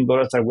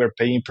 $15 that we're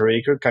paying per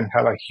acre can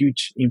have a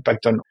huge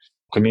impact on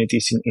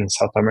communities in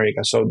South America.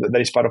 So that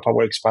is part of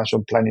our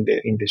expansion plan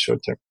in the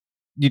short term.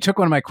 You took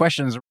one of my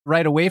questions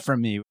right away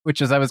from me,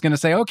 which is I was going to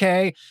say,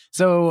 okay,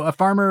 so a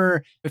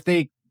farmer, if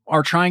they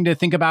are trying to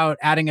think about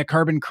adding a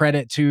carbon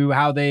credit to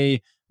how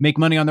they make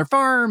money on their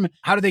farm,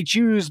 how do they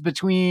choose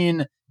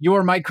between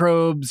your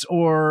microbes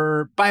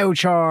or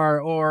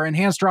biochar or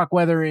enhanced rock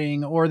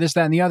weathering or this,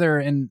 that, and the other?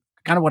 And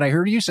kind of what I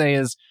heard you say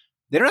is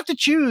They don't have to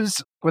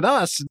choose with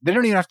us. They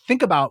don't even have to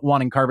think about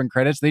wanting carbon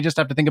credits. They just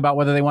have to think about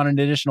whether they want an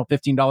additional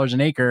 $15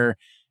 an acre.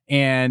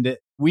 And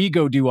we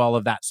go do all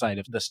of that side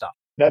of the stuff.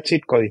 That's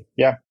it, Cody.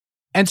 Yeah.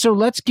 And so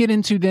let's get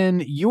into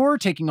then you're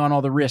taking on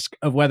all the risk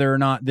of whether or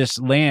not this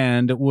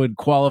land would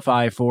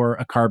qualify for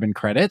a carbon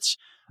credit.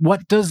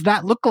 What does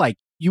that look like?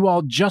 You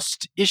all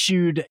just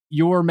issued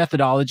your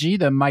methodology,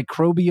 the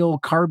Microbial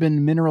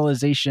Carbon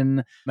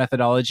Mineralization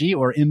Methodology,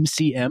 or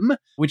MCM,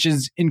 which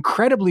is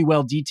incredibly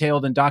well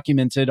detailed and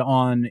documented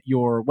on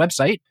your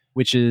website,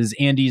 which is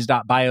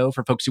andys.bio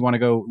for folks who want to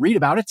go read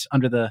about it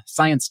under the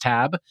Science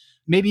tab.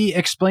 Maybe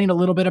explain a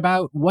little bit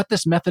about what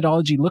this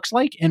methodology looks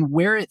like and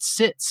where it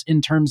sits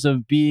in terms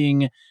of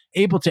being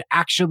able to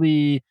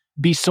actually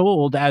be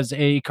sold as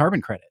a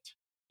carbon credit.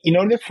 In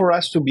order for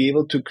us to be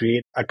able to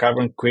create a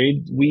carbon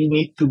credit, we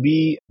need to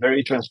be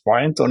very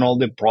transparent on all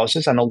the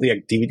process and all the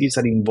activities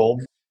that involve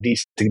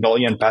this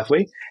technology and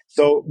pathway.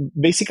 So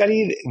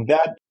basically,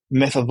 that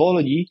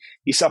methodology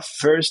is a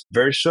first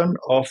version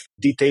of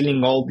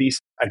detailing all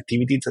these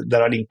activities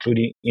that are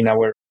included in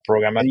our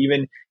program, and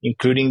even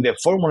including the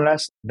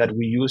formulas that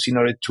we use in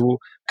order to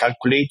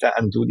calculate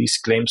and do these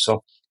claims of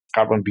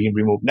carbon being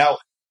removed. Now,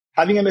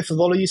 having a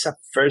methodology is a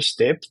first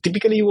step.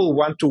 Typically, you will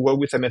want to work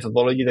with a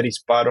methodology that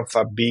is part of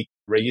a big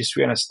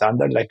registry and a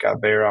standard like a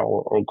Vera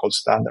or Gold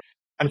Standard.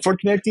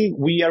 Unfortunately,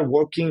 we are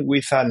working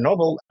with a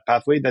novel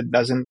pathway that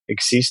doesn't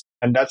exist,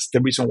 and that's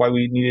the reason why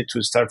we needed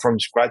to start from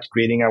scratch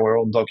creating our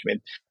own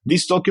document.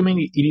 This document,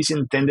 it is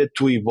intended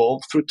to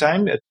evolve through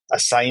time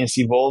as science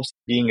evolves,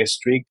 being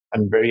strict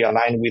and very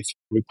aligned with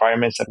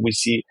requirements that we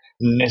see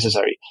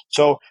necessary.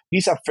 So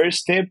this is a first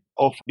step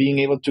of being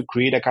able to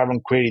create a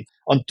carbon credit.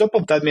 On top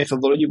of that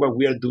methodology, what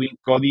we are doing,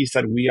 Cody, is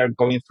that we are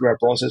going through a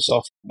process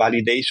of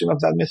validation of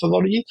that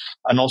methodology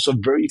and also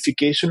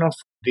verification of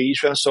the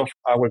issuance of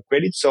our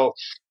credits. So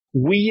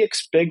we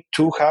expect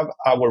to have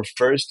our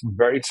first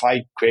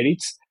verified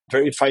credits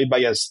verified by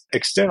an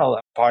external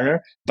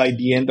partner by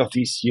the end of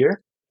this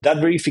year. That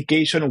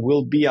verification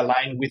will be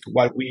aligned with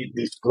what we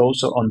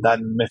disclose on that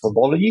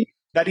methodology.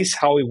 That is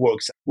how it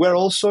works. We're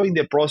also in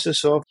the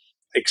process of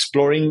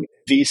exploring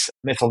this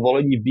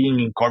methodology being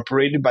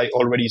incorporated by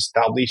already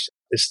established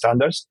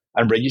standards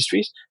and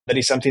registries. That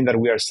is something that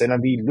we are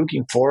certainly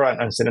looking for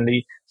and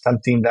certainly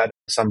something that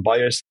some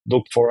buyers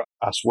look for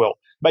as well.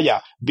 But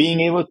yeah,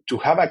 being able to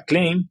have a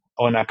claim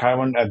on a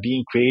carbon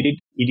being created,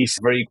 it is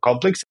very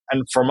complex.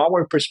 And from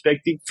our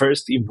perspective,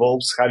 first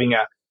involves having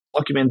a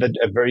document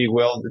that very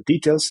well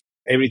details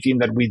everything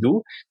that we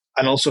do,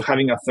 and also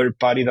having a third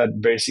party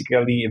that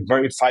basically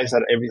verifies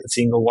that every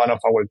single one of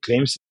our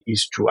claims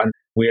is true. And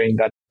we are in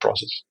that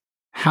process.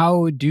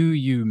 How do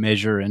you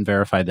measure and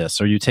verify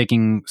this? Are you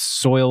taking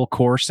soil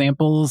core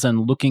samples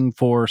and looking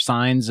for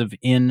signs of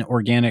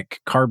inorganic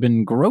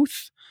carbon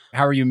growth?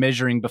 How are you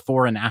measuring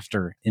before and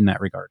after in that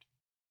regard?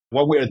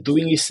 What we are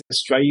doing is a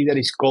strategy that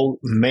is called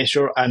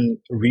measure and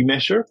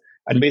remeasure.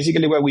 And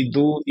basically what we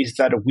do is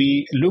that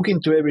we look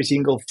into every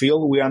single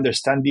field. We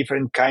understand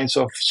different kinds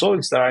of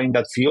soils that are in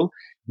that field.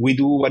 We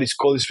do what is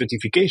called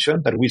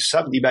stratification, that we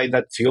subdivide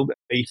that field.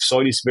 If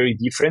soil is very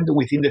different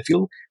within the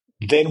field,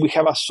 then we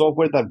have a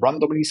software that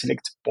randomly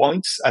selects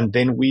points, and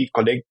then we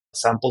collect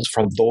samples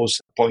from those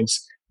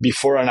points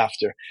before and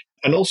after.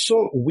 And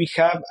also we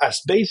have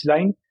as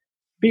baseline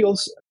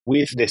fields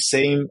with the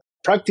same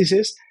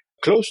practices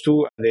close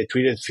to the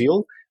treated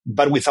field,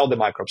 but without the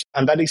microbes.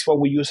 And that is what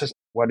we use as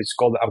what is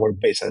called our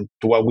baseline,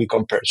 to what we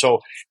compare. So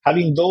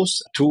having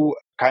those two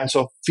kinds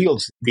of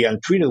fields, the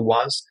untreated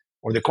ones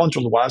or the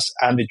controlled ones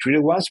and the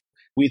treated ones,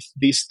 with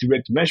these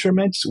direct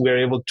measurements,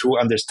 we're able to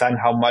understand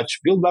how much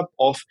buildup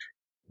of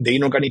the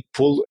inorganic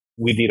pool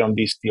we did on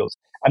these fields.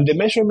 And the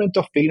measurement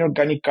of the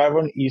inorganic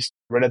carbon is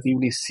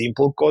relatively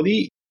simple,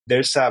 Cody.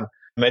 There's a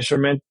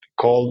measurement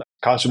called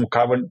calcium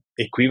carbon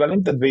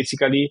equivalent that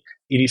basically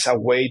it is a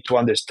way to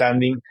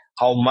understanding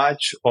how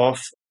much of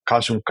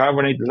calcium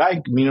carbonate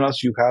like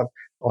minerals you have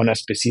on a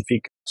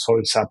specific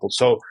soil sample.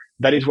 So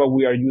that is what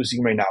we are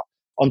using right now.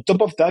 On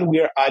top of that, we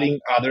are adding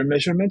other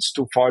measurements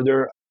to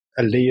further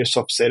layers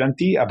of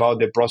certainty about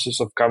the process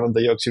of carbon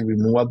dioxide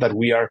removal that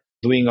we are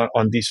doing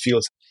on these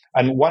fields.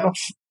 And one of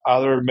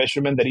other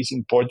measurement that is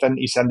important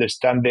is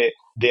understand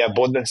the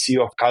abundance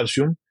of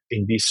calcium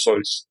in these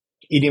soils.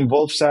 It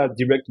involves a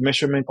direct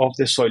measurement of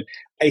the soil.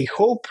 I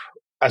hope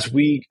as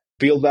we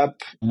build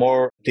up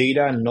more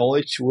data and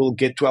knowledge, we'll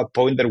get to a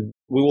point that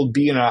we will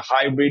be in a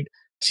hybrid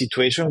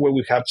situation where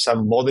we have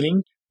some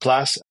modeling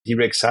plus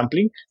direct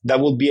sampling. That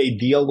will be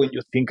ideal when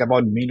you think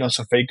about millions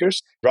of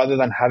acres, rather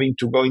than having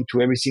to go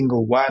into every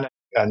single one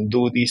and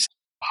do this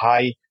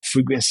high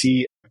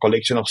frequency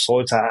collection of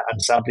soils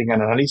and sampling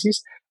and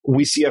analysis.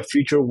 We see a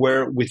future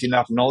where with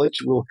enough knowledge,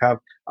 we'll have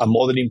a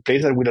model in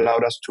place that will allow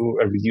us to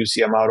reduce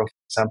the amount of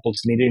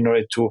samples needed in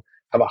order to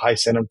have a high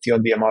certainty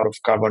on the amount of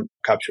carbon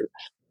captured.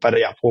 But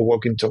yeah, we're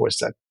working towards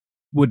that.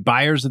 Would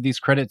buyers of these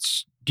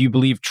credits, do you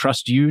believe,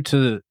 trust you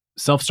to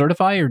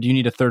self-certify, or do you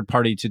need a third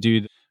party to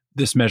do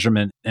this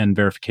measurement and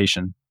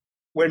verification?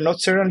 we're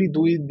not certainly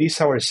doing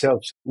this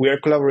ourselves. We are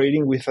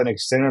collaborating with an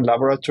external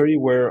laboratory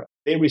where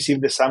they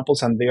receive the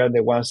samples and they are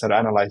the ones that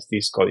analyze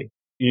this coding.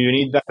 You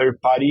need the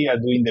third party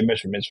doing the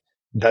measurements.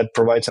 That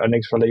provides an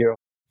extra layer.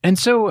 And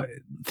so,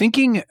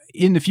 thinking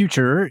in the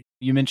future,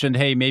 you mentioned,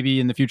 hey, maybe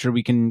in the future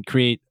we can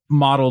create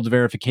modeled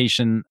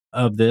verification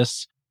of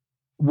this.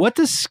 What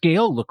does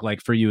scale look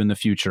like for you in the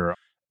future?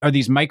 Are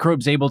these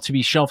microbes able to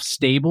be shelf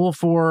stable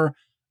for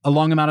a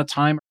long amount of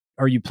time?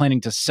 Are you planning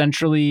to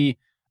centrally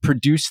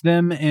produce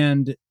them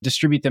and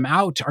distribute them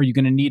out? Are you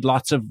going to need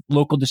lots of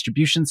local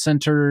distribution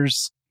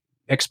centers?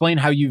 Explain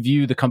how you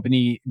view the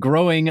company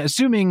growing,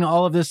 assuming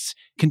all of this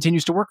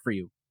continues to work for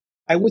you.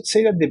 I would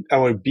say that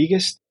our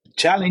biggest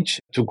challenge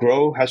to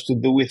grow has to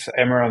do with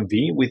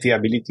MRV, with the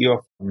ability of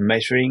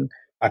measuring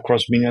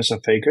across millions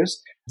of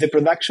acres. The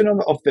production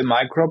of the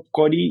microbe,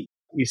 Cody,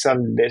 is a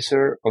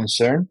lesser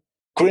concern.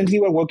 Currently,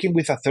 we're working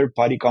with a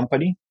third-party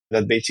company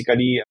that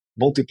basically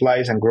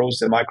multiplies and grows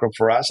the microbe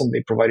for us, and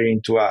they provide it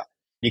into a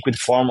liquid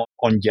form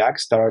on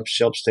jacks that are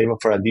shelf stable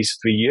for at least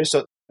 3 years.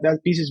 So that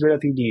piece is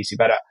relatively easy.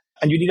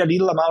 And you need a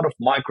little amount of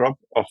microbe,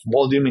 of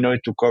volume, in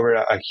order to cover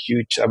a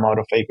huge amount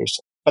of acres.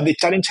 But the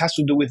challenge has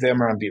to do with the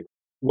MRV.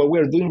 What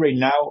we're doing right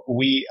now,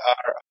 we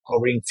are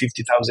covering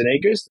 50,000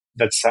 acres.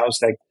 That sounds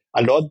like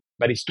a lot,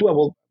 but it's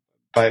doable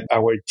by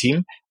our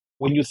team.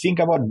 When you think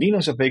about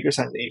billions of acres,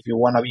 and if you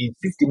want to be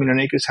 50 million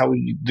acres, how do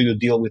you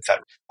deal with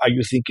that? Are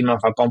you thinking of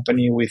a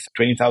company with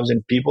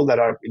 20,000 people that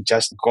are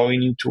just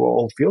going into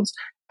all fields?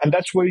 And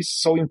that's where it's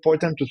so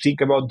important to think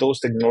about those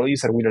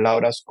technologies that will allow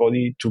us,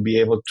 Cody, to be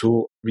able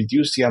to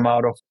reduce the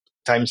amount of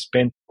time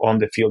spent on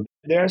the field.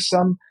 There are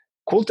some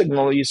cool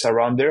technologies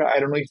around there. I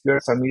don't know if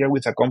you're familiar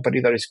with a company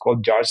that is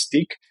called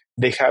Yardstick.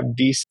 They have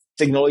this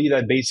technology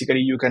that basically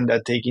you can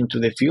take into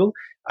the field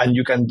and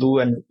you can do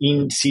an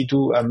in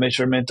situ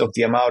measurement of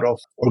the amount of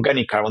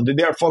organic carbon.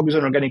 They are focused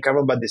on organic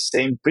carbon, but the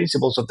same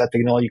principles of that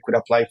technology could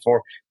apply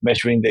for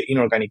measuring the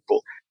inorganic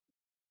pool.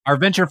 Our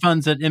venture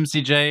funds at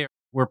MCJ,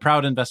 we're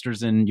proud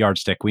investors in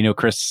Yardstick. We know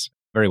Chris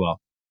very well.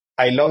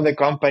 I love the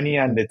company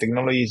and the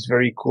technology is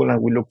very cool,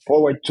 and we look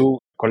forward to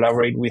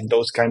collaborate with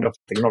those kind of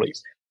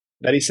technologies.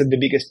 That is the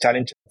biggest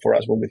challenge for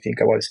us when we think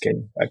about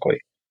scaling, actually.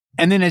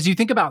 And then as you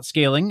think about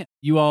scaling,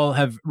 you all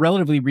have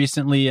relatively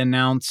recently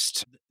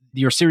announced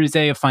your Series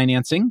A of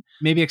financing.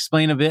 Maybe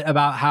explain a bit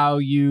about how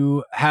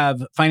you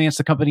have financed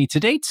the company to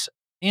date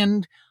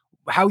and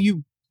how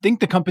you think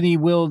the company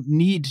will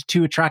need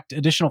to attract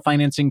additional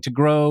financing to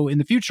grow in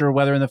the future,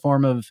 whether in the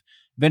form of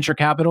venture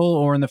capital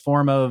or in the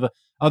form of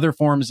other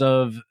forms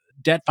of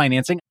debt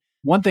financing.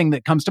 One thing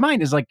that comes to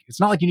mind is it's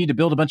not like you need to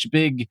build a bunch of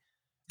big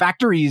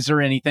factories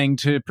or anything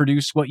to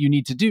produce what you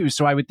need to do.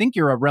 So I would think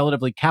you're a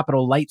relatively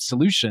capital light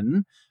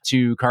solution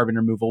to carbon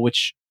removal,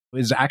 which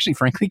is actually,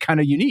 frankly, kind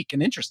of unique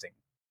and interesting.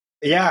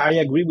 Yeah, I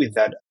agree with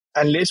that.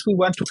 Unless we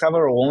want to have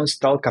our own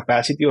installed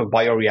capacity of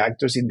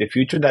bioreactors in the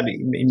future, that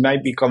it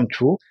might become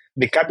true.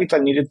 The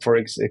capital needed for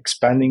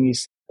expanding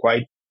is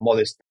quite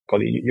modest,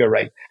 Cody. You're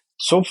right.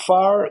 So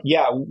far,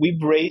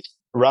 we've raised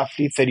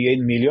roughly $38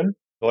 million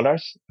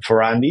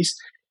for Andes.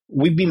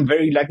 We've been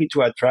very lucky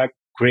to attract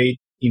great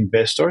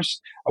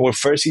investors. Our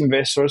first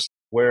investors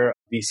were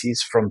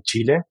VCs from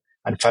Chile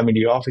and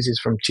family offices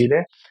from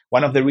Chile.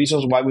 One of the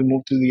reasons why we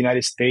moved to the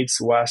United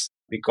States was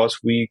because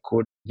we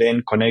could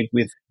then connect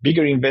with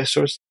bigger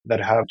investors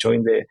that have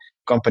joined the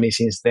company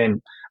since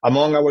then.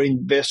 Among our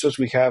investors,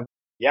 we have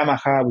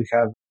Yamaha, we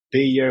have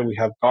Bayer, we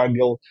have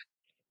Cargill,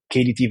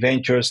 KDT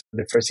Ventures,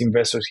 the first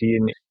investors here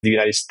in the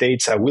United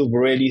States, Will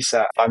Borelli's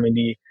a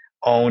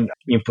family-owned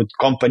input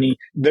company.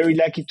 Very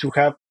lucky to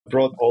have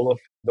brought all of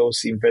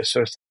those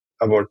investors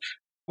aboard.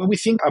 When we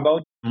think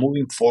about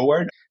moving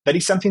forward, that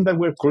is something that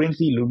we're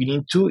currently looking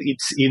into.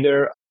 It's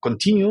either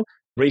continue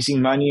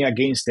raising money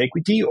against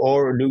equity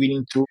or looking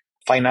into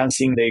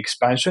financing the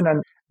expansion.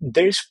 And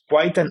there's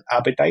quite an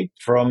appetite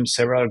from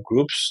several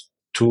groups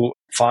to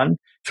fund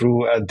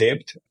through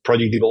debt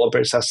project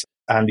developers as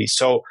Andy.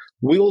 So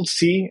we will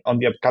see on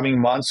the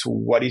upcoming months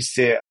what is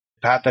the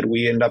path that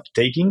we end up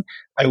taking.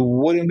 I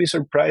wouldn't be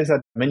surprised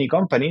that many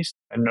companies,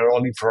 and not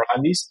only for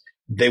Andes,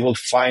 they will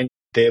find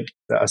debt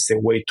as a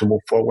way to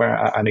move forward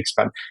and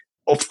expand.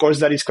 Of course,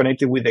 that is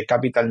connected with the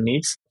capital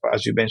needs.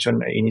 As you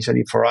mentioned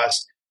initially, for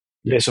us,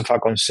 less of a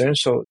concern.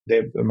 So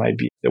debt might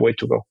be the way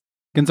to go.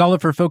 Gonzalo,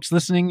 for folks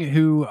listening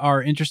who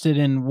are interested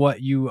in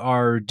what you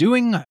are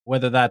doing,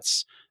 whether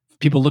that's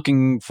people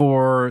looking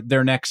for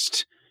their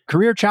next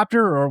career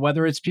chapter or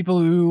whether it's people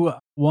who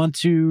want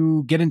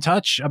to get in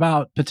touch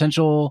about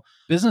potential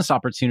business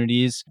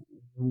opportunities,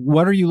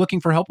 what are you looking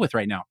for help with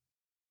right now?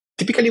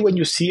 Typically, when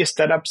you see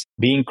startups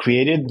being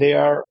created, they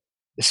are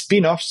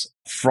spin-offs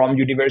from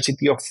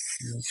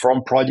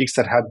from projects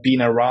that have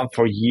been around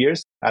for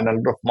years, and a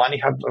lot of money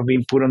have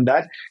been put on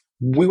that.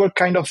 We were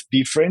kind of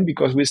different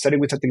because we started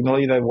with a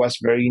technology that was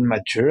very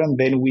immature, and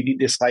then we did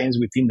the science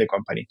within the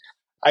company.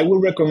 I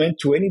would recommend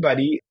to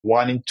anybody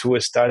wanting to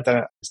start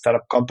a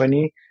startup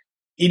company,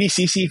 it is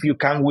easy if you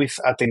come with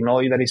a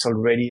technology that is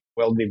already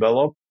well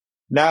developed.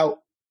 Now,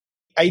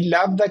 I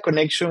love that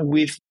connection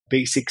with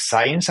basic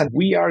science. And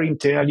we are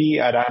internally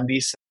at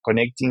Andes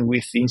connecting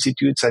with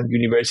institutes and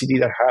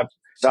universities that have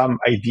some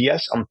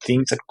ideas on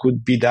things that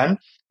could be done.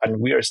 And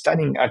we are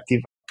starting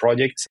active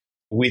projects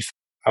with,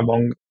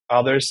 among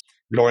others,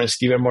 Lawrence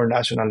Livermore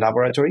National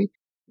Laboratory.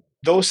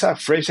 Those are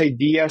fresh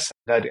ideas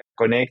that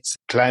connects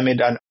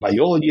climate and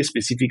biology,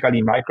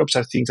 specifically microbes,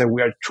 are things that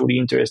we are truly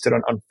interested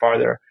on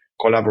further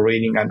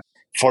collaborating. And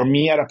for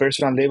me, at a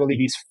personal level,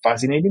 it is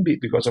fascinating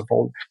because of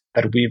all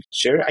that we've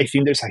shared. I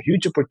think there's a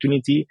huge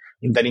opportunity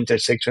in that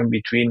intersection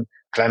between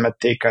climate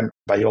tech and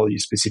biology,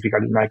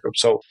 specifically microbes.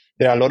 So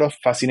there are a lot of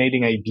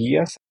fascinating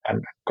ideas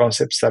and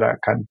concepts that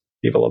can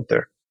develop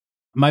there.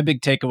 My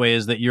big takeaway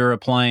is that you're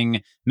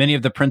applying many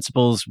of the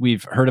principles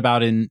we've heard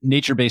about in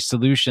nature-based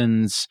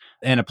solutions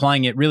and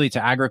applying it really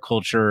to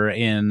agriculture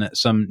in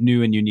some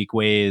new and unique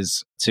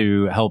ways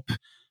to help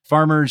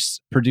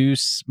farmers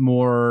produce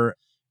more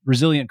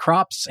resilient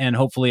crops and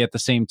hopefully at the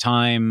same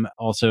time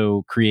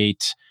also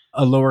create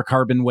a lower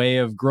carbon way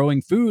of growing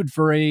food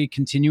for a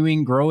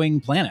continuing growing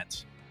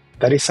planet.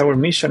 That is our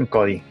mission,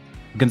 Cody.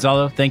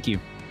 Gonzalo, thank you.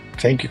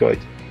 Thank you,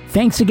 Cody.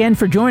 Thanks again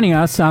for joining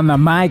us on the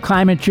My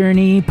Climate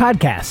Journey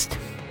podcast.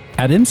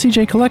 At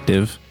MCJ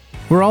Collective,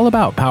 we're all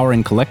about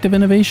powering collective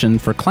innovation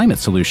for climate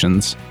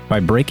solutions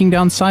by breaking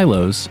down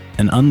silos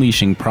and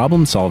unleashing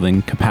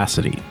problem-solving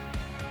capacity.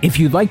 If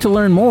you'd like to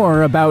learn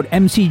more about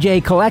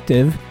MCJ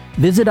Collective,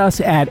 visit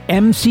us at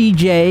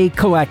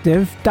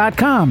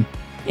mcjcollective.com.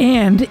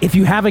 And if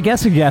you have a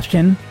guest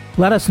suggestion,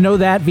 let us know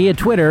that via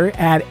Twitter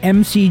at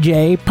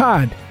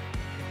MCJPod.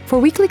 For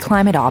weekly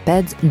climate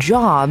op-eds,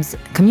 jobs,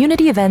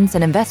 community events,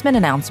 and investment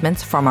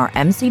announcements from our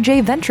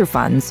MCJ Venture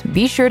Funds,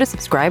 be sure to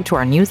subscribe to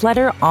our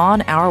newsletter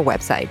on our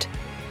website.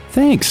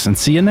 Thanks, and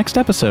see you next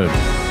episode.